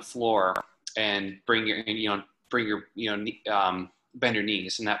lay on the floor and bring your, bring your, bend your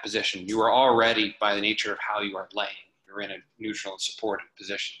knees in that position, you are already, by the nature of how you are laying, you're in a neutral and supported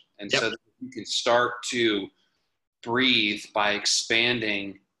position. And so you can start to breathe by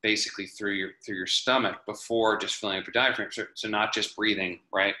expanding basically through your stomach before just filling up your diaphragm. So not just breathing,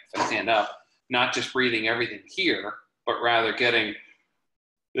 right? If I stand up, not just breathing everything here, but rather getting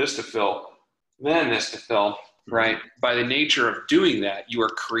this to fill, then this to fill, right? By the nature of doing that, you are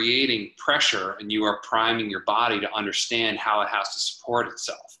creating pressure and you are priming your body to understand how it has to support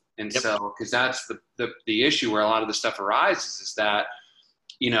itself. And so, because that's the issue where a lot of the stuff arises, is that,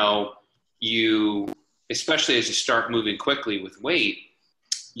 you, especially as you start moving quickly with weight,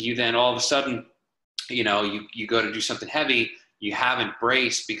 you then all of a sudden, you go to do something heavy, you haven't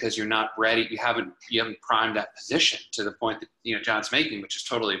braced because you're not ready. You haven't primed that position to the point that, John's making, which is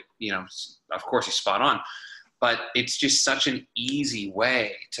totally, of course he's spot on, but it's just such an easy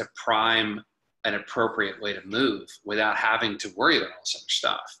way to prime an appropriate way to move without having to worry about all this other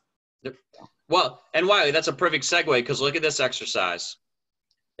stuff. Yep. Well, and Wiley, that's a perfect segue, because look at this exercise.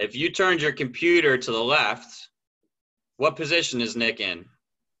 If you turned your computer to the left, what position is Nick in?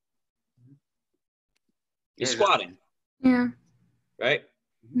 He's squatting. Yeah. Right?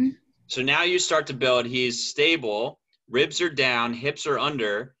 Mm-hmm. So now you start to build, he's stable, ribs are down, hips are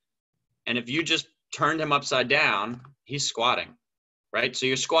under, and if you just turned him upside down, he's squatting, right? So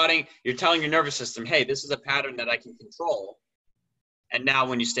you're squatting, you're telling your nervous system, hey, this is a pattern that I can control. And now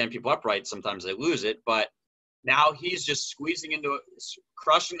when you stand people upright, sometimes they lose it, but now he's just squeezing into it,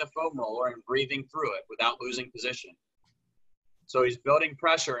 crushing the foam roller and breathing through it without losing position. So he's building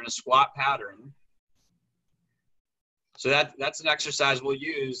pressure in a squat pattern. So that's an exercise we'll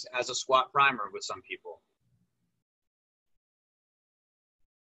use as a squat primer with some people.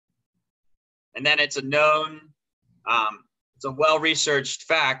 And then it's a known, it's a well-researched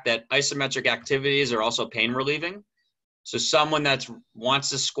fact that isometric activities are also pain relieving. So someone that wants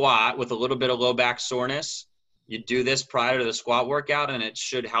to squat with a little bit of low back soreness, you do this prior to the squat workout and it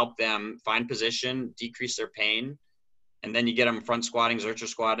should help them find position, decrease their pain. And then you get them front squatting, Zercher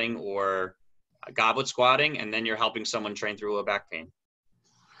squatting, or goblet squatting, and then you're helping someone train through low back pain.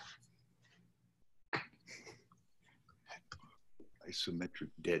 Isometric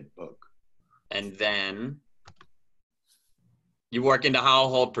dead bug. And then you work into hollow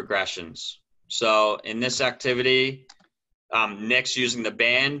hold progressions. So in this activity, Nick's using the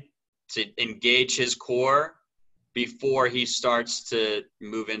band to engage his core before he starts to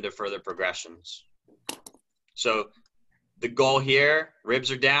move into further progressions. So the goal here, ribs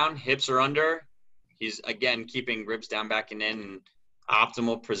are down, hips are under. He's, again, keeping ribs down, back and in,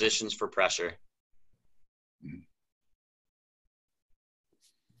 optimal positions for pressure.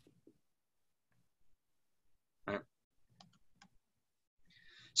 All right.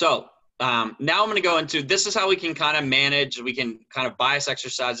 So now I'm going to go into, this is how we can kind of manage, we can kind of bias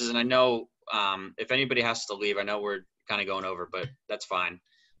exercises. And I know if anybody has to leave, I know we're kind of going over, but that's fine.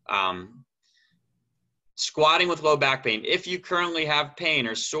 Squatting with low back pain. If you currently have pain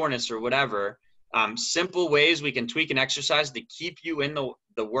or soreness or whatever, simple ways we can tweak an exercise to keep you in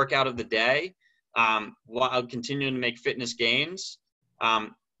the workout of the day while continuing to make fitness gains.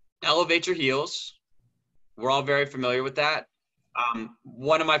 Elevate your heels. We're all very familiar with that.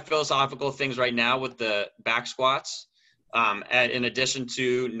 One of my philosophical things right now with the back squats, in addition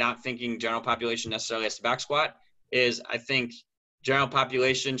to not thinking general population necessarily has to back squat, is I think general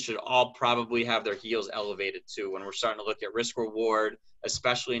population should all probably have their heels elevated too. When we're starting to look at risk reward,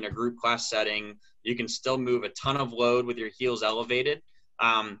 especially in a group class setting, you can still move a ton of load with your heels elevated.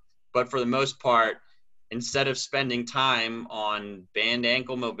 But for the most part, instead of spending time on band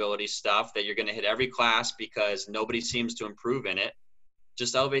ankle mobility stuff that you're going to hit every class because nobody seems to improve in it,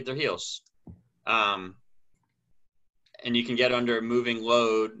 just elevate their heels. And you can get under moving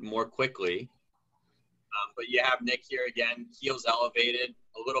load more quickly. But you have Nick here again, heels elevated,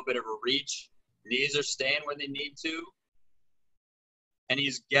 a little bit of a reach. Knees are staying where they need to. And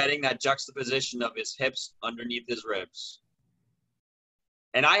he's getting that juxtaposition of his hips underneath his ribs.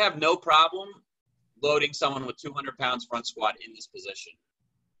 And I have no problem loading someone with 200 pounds front squat in this position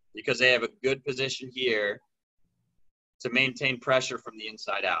because they have a good position here to maintain pressure from the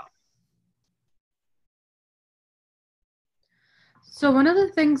inside out. So one of the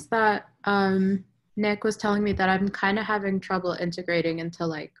things that Nick was telling me that I'm kind of having trouble integrating into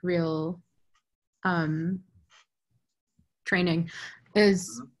like real training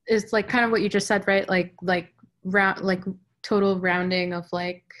is like kind of what you just said, right? Like total rounding of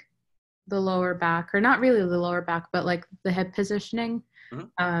like the lower back, or not really the lower back, but like the hip positioning.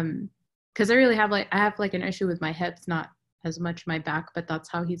 Because I have like an issue with my hips, not as much my back, but that's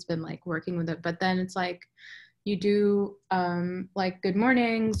how he's been like working with it. But then it's like, you do like good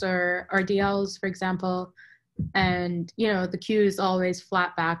mornings or RDLs, for example, and the cue is always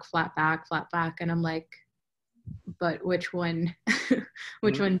flat back, flat back, flat back, and I'm like, but which one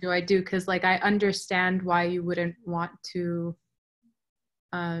which one do I do? Because like I understand why you wouldn't want to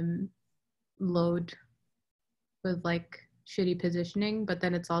load with like shitty positioning, but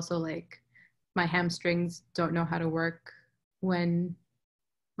then it's also like my hamstrings don't know how to work when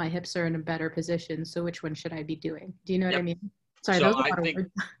my hips are in a better position. So which one should I be doing? Do you know what I mean? Sorry, So that was a lot of words.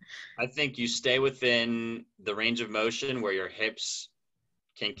 I think you stay within the range of motion where your hips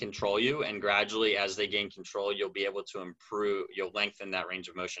can control you, and gradually as they gain control, you'll be able to you'll lengthen that range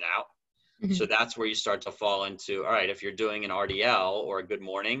of motion out. So that's where you start to fall into, all right, if you're doing an RDL or a good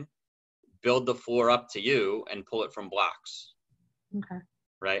morning, build the floor up to you and pull it from blocks. Okay.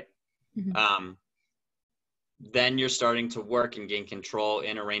 Right? Then you're starting to work and gain control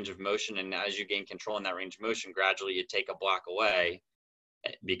in a range of motion. And as you gain control in that range of motion, gradually you take a block away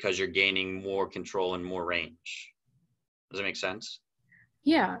because you're gaining more control and more range. Does that make sense?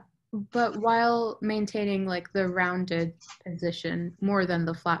 Yeah, but while maintaining like the rounded position more than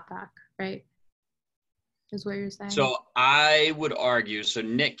the flat back, right? Is what you're saying? So I would argue, so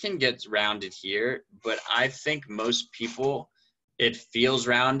Nick can get rounded here, but I think most people, it feels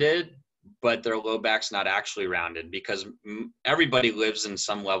rounded, but their low back's not actually rounded because everybody lives in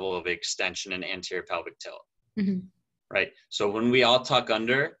some level of extension and anterior pelvic tilt, right? So when we all tuck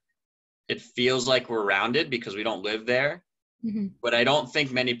under, it feels like we're rounded because we don't live there, but I don't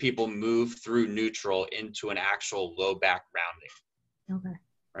think many people move through neutral into an actual low back rounding. Okay.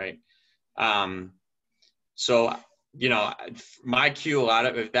 Right. So, my cue a lot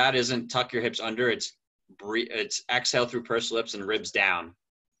of, if that isn't tuck your hips under, it's exhale through pursed lips and ribs down,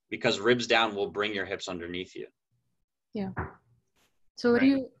 because ribs down will bring your hips underneath you. Yeah. So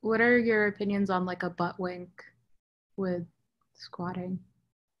what are your opinions on like a butt wink with squatting?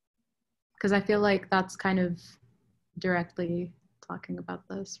 Because I feel like that's kind of directly talking about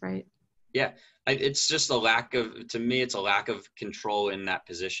this, right? Yeah. It's just to me, it's a lack of control in that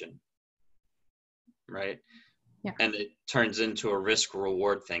position. Right. Yeah. And it turns into a risk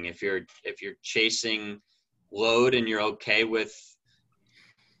reward thing. If you're chasing load and you're okay with,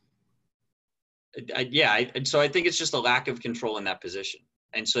 so I think it's just a lack of control in that position.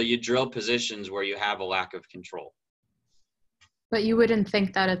 And so you drill positions where you have a lack of control. But you wouldn't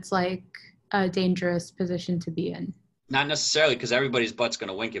think that it's like a dangerous position to be in. Not necessarily, because everybody's butt's going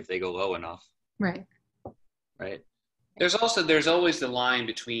to wink if they go low enough. Right. Right. There's always the line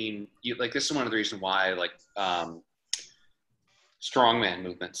between you. Like this is one of the reasons why like strongman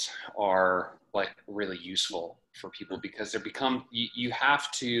movements are like really useful for people, because you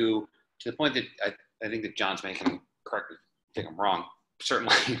have to the point that I think that John's making. Correct me if I think I'm wrong,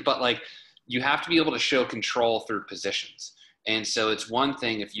 certainly, but like you have to be able to show control through positions. And so it's one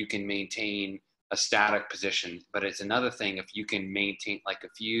thing if you can maintain a static position, but it's another thing if you can maintain, like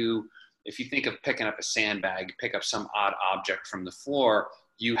if you think of picking up a sandbag, pick up some odd object from the floor,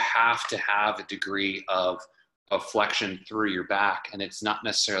 you have to have a degree of flexion through your back, and it's not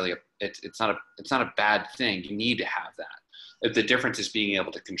necessarily it's not a bad thing. You need to have that. The difference is being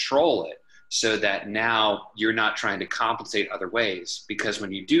able to control it so that now you're not trying to compensate other ways, because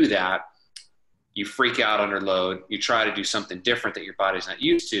when you do that, you freak out under load, you try to do something different that your body's not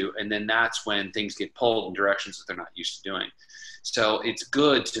used to, and then that's when things get pulled in directions that they're not used to doing. So it's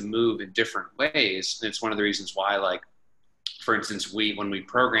good to move in different ways. And it's one of the reasons why, like, for instance, when we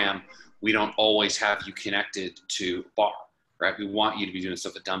program, we don't always have you connected to bar, right? We want you to be doing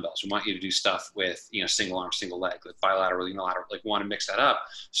stuff with dumbbells. We want you to do stuff with, single arm, single leg, like bilateral, unilateral, like want to mix that up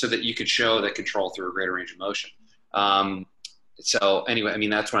so that you could show that control through a greater range of motion. So anyway, I mean,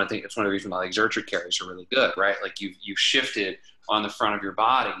 that's one of the reasons why like exertion carries are really good, right? Like you've shifted on the front of your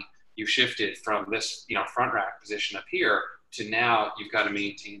body, you've shifted from this, front rack position up here to now you've got to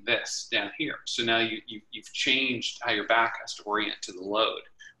maintain this down here. So now you've changed how your back has to orient to the load,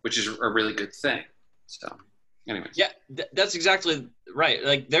 which is a really good thing. So anyways. Yeah, that's exactly right.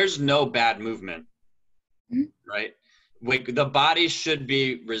 Like there's no bad movement, right? Like the body should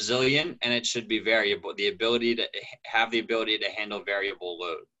be resilient and it should be variable. The ability to handle variable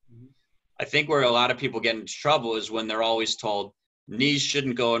load. I think where a lot of people get into trouble is when they're always told knees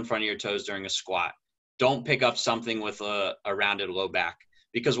shouldn't go in front of your toes during a squat. Don't pick up something with a rounded low back,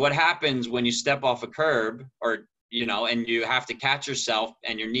 because what happens when you step off a curb or, and you have to catch yourself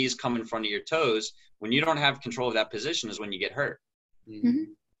and your knees come in front of your toes, when you don't have control of that position is when you get hurt.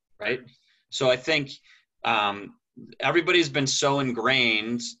 Right. So I think, everybody's been so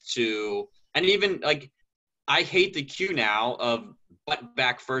ingrained to, and even like, I hate the cue now of butt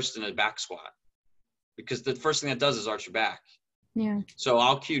back first in a back squat, because the first thing that does is arch your back. Yeah. So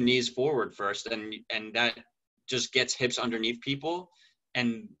I'll cue knees forward first, and that just gets hips underneath people,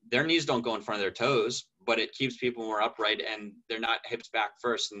 and their knees don't go in front of their toes, but it keeps people more upright, and they're not hips back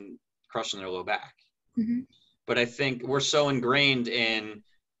first and crushing their low back. Mm-hmm. But I think we're so ingrained in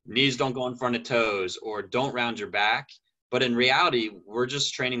knees don't go in front of toes or don't round your back. But in reality, we're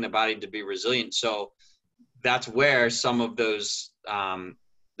just training the body to be resilient. So that's where some of those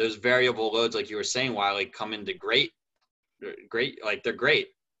variable loads, like you were saying, Wiley, come into great, like they're great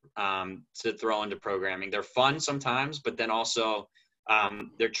to throw into programming. They're fun sometimes, but then also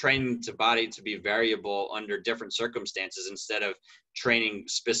they're training the body to be variable under different circumstances instead of training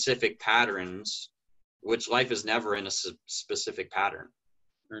specific patterns, which life is never in a specific pattern.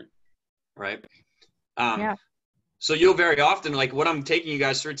 Right. Yeah. So you'll very often, like what I'm taking you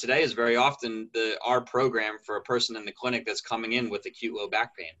guys through today is very often our program for a person in the clinic that's coming in with acute low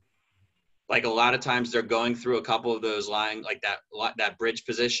back pain. Like a lot of times they're going through a couple of those lying, like that bridge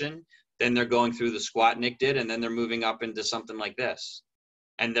position, then they're going through the squat Nick did, and then they're moving up into something like this.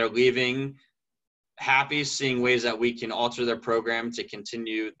 And they're leaving happy, seeing ways that we can alter their program to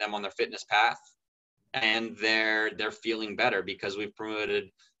continue them on their fitness path. And they're feeling better because we've promoted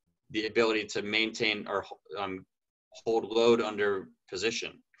the ability to maintain or hold load under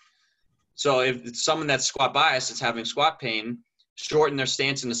position. So if it's someone that's squat biased, that's having squat pain, shorten their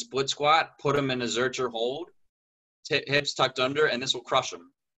stance in a split squat, put them in a Zercher hold, hips tucked under, and this will crush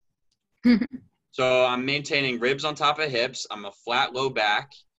them. So I'm maintaining ribs on top of hips. I'm a flat low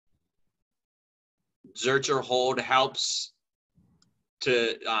back. Zercher hold helps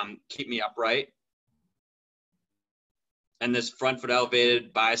to keep me upright. And this front foot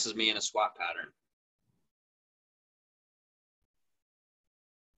elevated biases me in a squat pattern.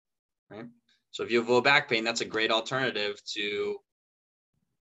 Right? So if you have low back pain, that's a great alternative to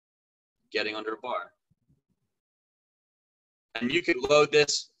getting under a bar. And you could load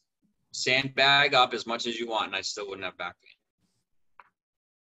this sandbag up as much as you want, and I still wouldn't have back pain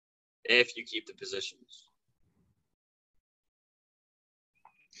if you keep the positions.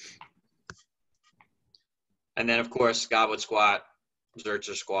 And then, of course, goblet squat,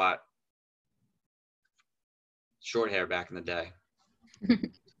 Zercher squat, short hair back in the day.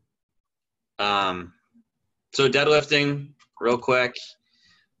 So deadlifting, real quick.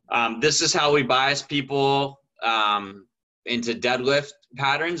 This is how we bias people into deadlift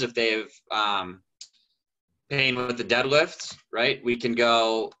patterns. If they have pain with the deadlift, right? We can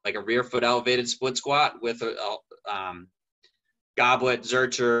go like a rear foot elevated split squat with a goblet,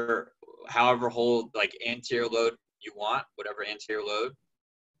 Zercher, however hold like anterior load you want, whatever anterior load.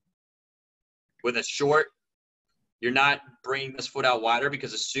 With a short, you're not bringing this foot out wider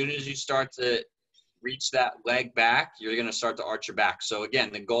because as soon as you start to reach that leg back, you're going to start to arch your back. So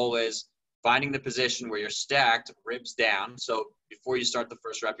again, the goal is finding the position where you're stacked, ribs down. So before you start the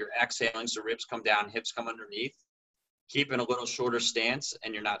first rep, you're exhaling, so ribs come down, hips come underneath. Keep in a little shorter stance,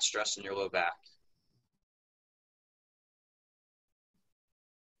 and you're not stressing your low back.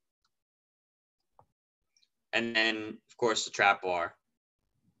 And then, of course, the trap bar,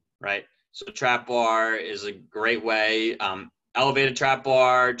 right? So trap bar is a great way. Elevated trap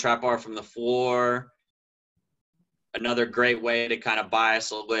bar from the floor. Another great way to kind of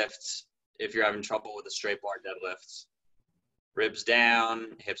bias a lift if you're having trouble with a straight bar deadlift. Ribs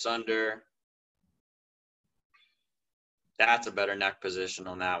down, hips under. That's a better neck position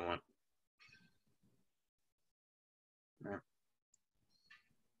on that one.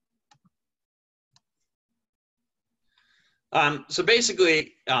 So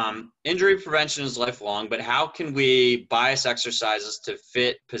basically, injury prevention is lifelong, but how can we bias exercises to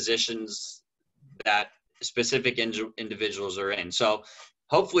fit positions that specific individuals are in? So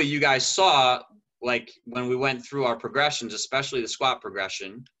hopefully you guys saw, like when we went through our progressions, especially the squat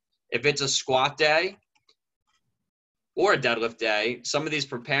progression, if it's a squat day or a deadlift day, some of these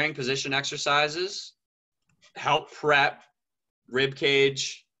preparing position exercises help prep rib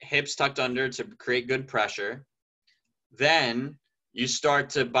cage, hips tucked under to create good pressure. Then you start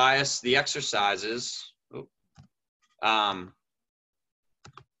to bias the exercises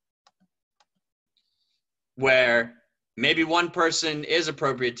where maybe one person is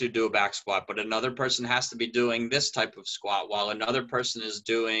appropriate to do a back squat, but another person has to be doing this type of squat while another person is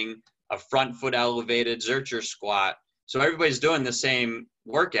doing a front foot elevated Zercher squat. So everybody's doing the same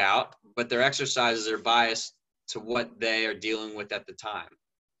workout, but their exercises are biased to what they are dealing with at the time,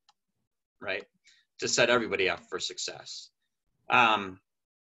 right? To set everybody up for success.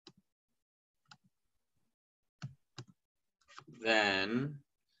 Then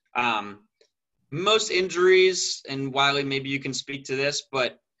most injuries, and Wiley, maybe you can speak to this,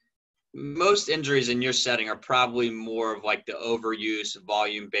 but most injuries in your setting are probably more of like the overuse,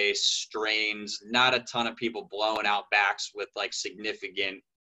 volume-based strains, not a ton of people blowing out backs with like significant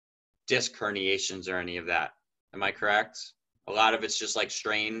disc herniations or any of that. Am I correct? A lot of it's just like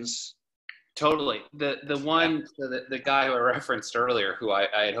strains. Totally. The guy who I referenced earlier, who I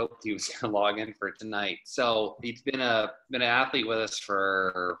had hoped he was going to log in for tonight. So he's been an athlete with us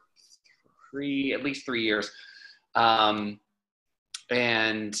for at least 3 years.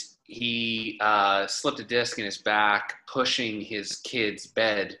 And he slipped a disc in his back, pushing his kid's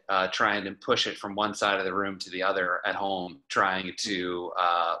bed, trying to push it from one side of the room to the other at home, trying to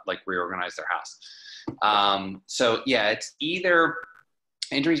reorganize their house. So yeah, it's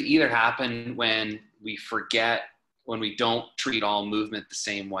injuries either happen when we forget, when we don't treat all movement the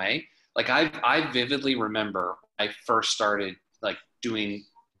same way. Like I vividly remember I first started like doing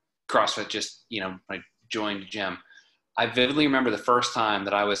CrossFit, just, when I joined the gym. I vividly remember the first time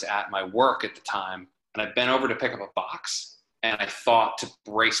that I was at my work at the time, and I bent over to pick up a box, and I thought to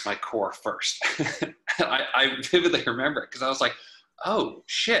brace my core first. I vividly remember it because I was like, oh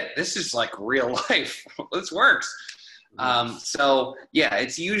shit, this is like real life. This works. So yeah,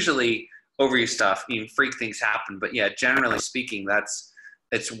 it's usually overuse stuff. I mean, freak things happen, but yeah, generally speaking,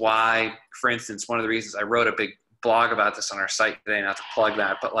 it's why, for instance, one of the reasons I wrote a big blog about this on our site today, not to plug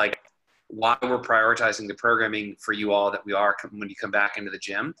that, but like why we're prioritizing the programming for you all that we are when you come back into the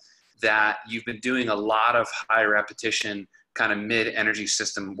gym, that you've been doing a lot of high repetition kind of mid energy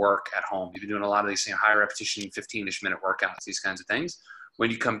system work at home. You've been doing a lot of these high repetition 15-ish minute workouts, these kinds of things.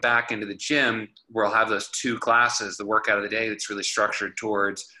 When you come back into the gym, we'll have those two classes, the workout of the day that's really structured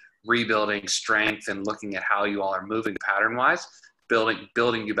towards rebuilding strength and looking at how you all are moving pattern wise,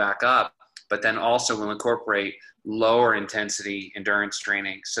 building you back up. But then also we'll incorporate lower intensity endurance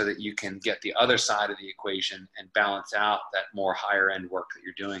training so that you can get the other side of the equation and balance out that more higher end work that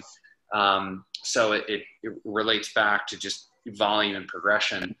you're doing. So it relates back to just volume and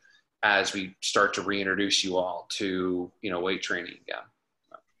progression as we start to reintroduce you all to, weight training again.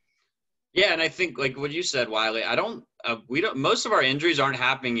 Yeah. And I think like what you said, Wiley, most of our injuries aren't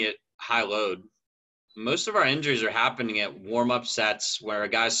happening at high load. Most of our injuries are happening at warm-up sets where a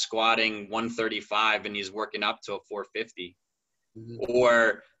guy's squatting 135 and he's working up to a 450. Mm-hmm.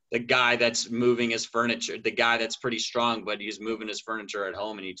 Or the guy that's moving his furniture, the guy that's pretty strong, but he's moving his furniture at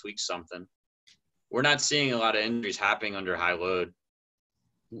home and he tweaks something. We're not seeing a lot of injuries happening under high load.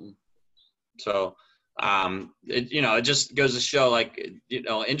 Mm-hmm. So, it just goes to show, like,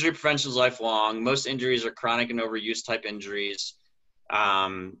 injury prevention is lifelong. Most injuries are chronic and overuse type injuries.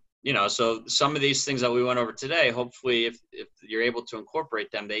 So some of these things that we went over today, hopefully if you're able to incorporate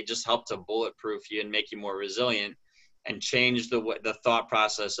them, they just help to bulletproof you and make you more resilient and change the thought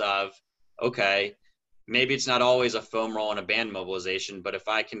process of, okay, maybe it's not always a foam roll and a band mobilization, but if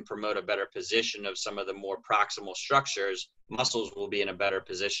I can promote a better position of some of the more proximal structures, muscles will be in a better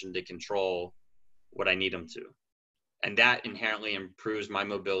position to control what I need them to. And that inherently improves my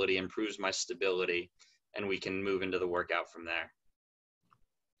mobility, improves my stability, and we can move into the workout from there.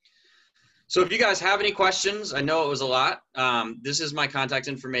 So if you guys have any questions, I know it was a lot. This is my contact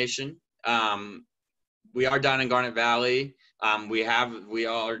information. We are down in Garnet Valley. We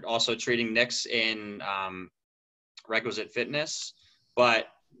are also treating nicks in Requisite Fitness, but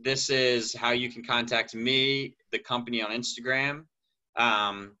this is how you can contact me, the company on Instagram,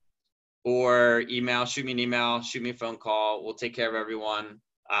 or email, shoot me an email, shoot me a phone call. We'll take care of everyone.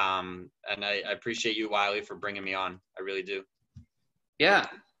 And I appreciate you, Wiley, for bringing me on. I really do. Yeah.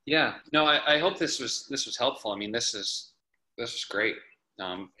 No, I hope this was helpful. I mean, this is great.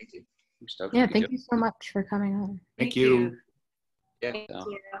 Thank you. Thank you so much for coming on. Thank you. Yeah. Thank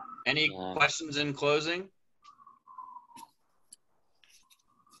you. Any questions in closing?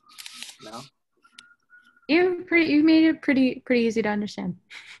 No. You made it pretty easy to understand.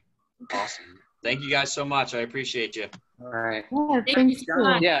 Awesome. Thank you guys so much. I appreciate you. All right. Yeah, thank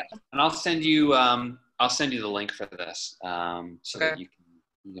you. Yeah, and I'll send you the link for this so that you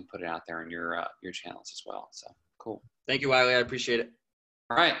can put it out there in your channels as well. So cool. Thank you, Wiley. I appreciate it.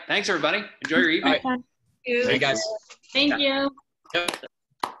 All right. Thanks, everybody. Enjoy your evening. All right. See you guys. Thank you. Yep.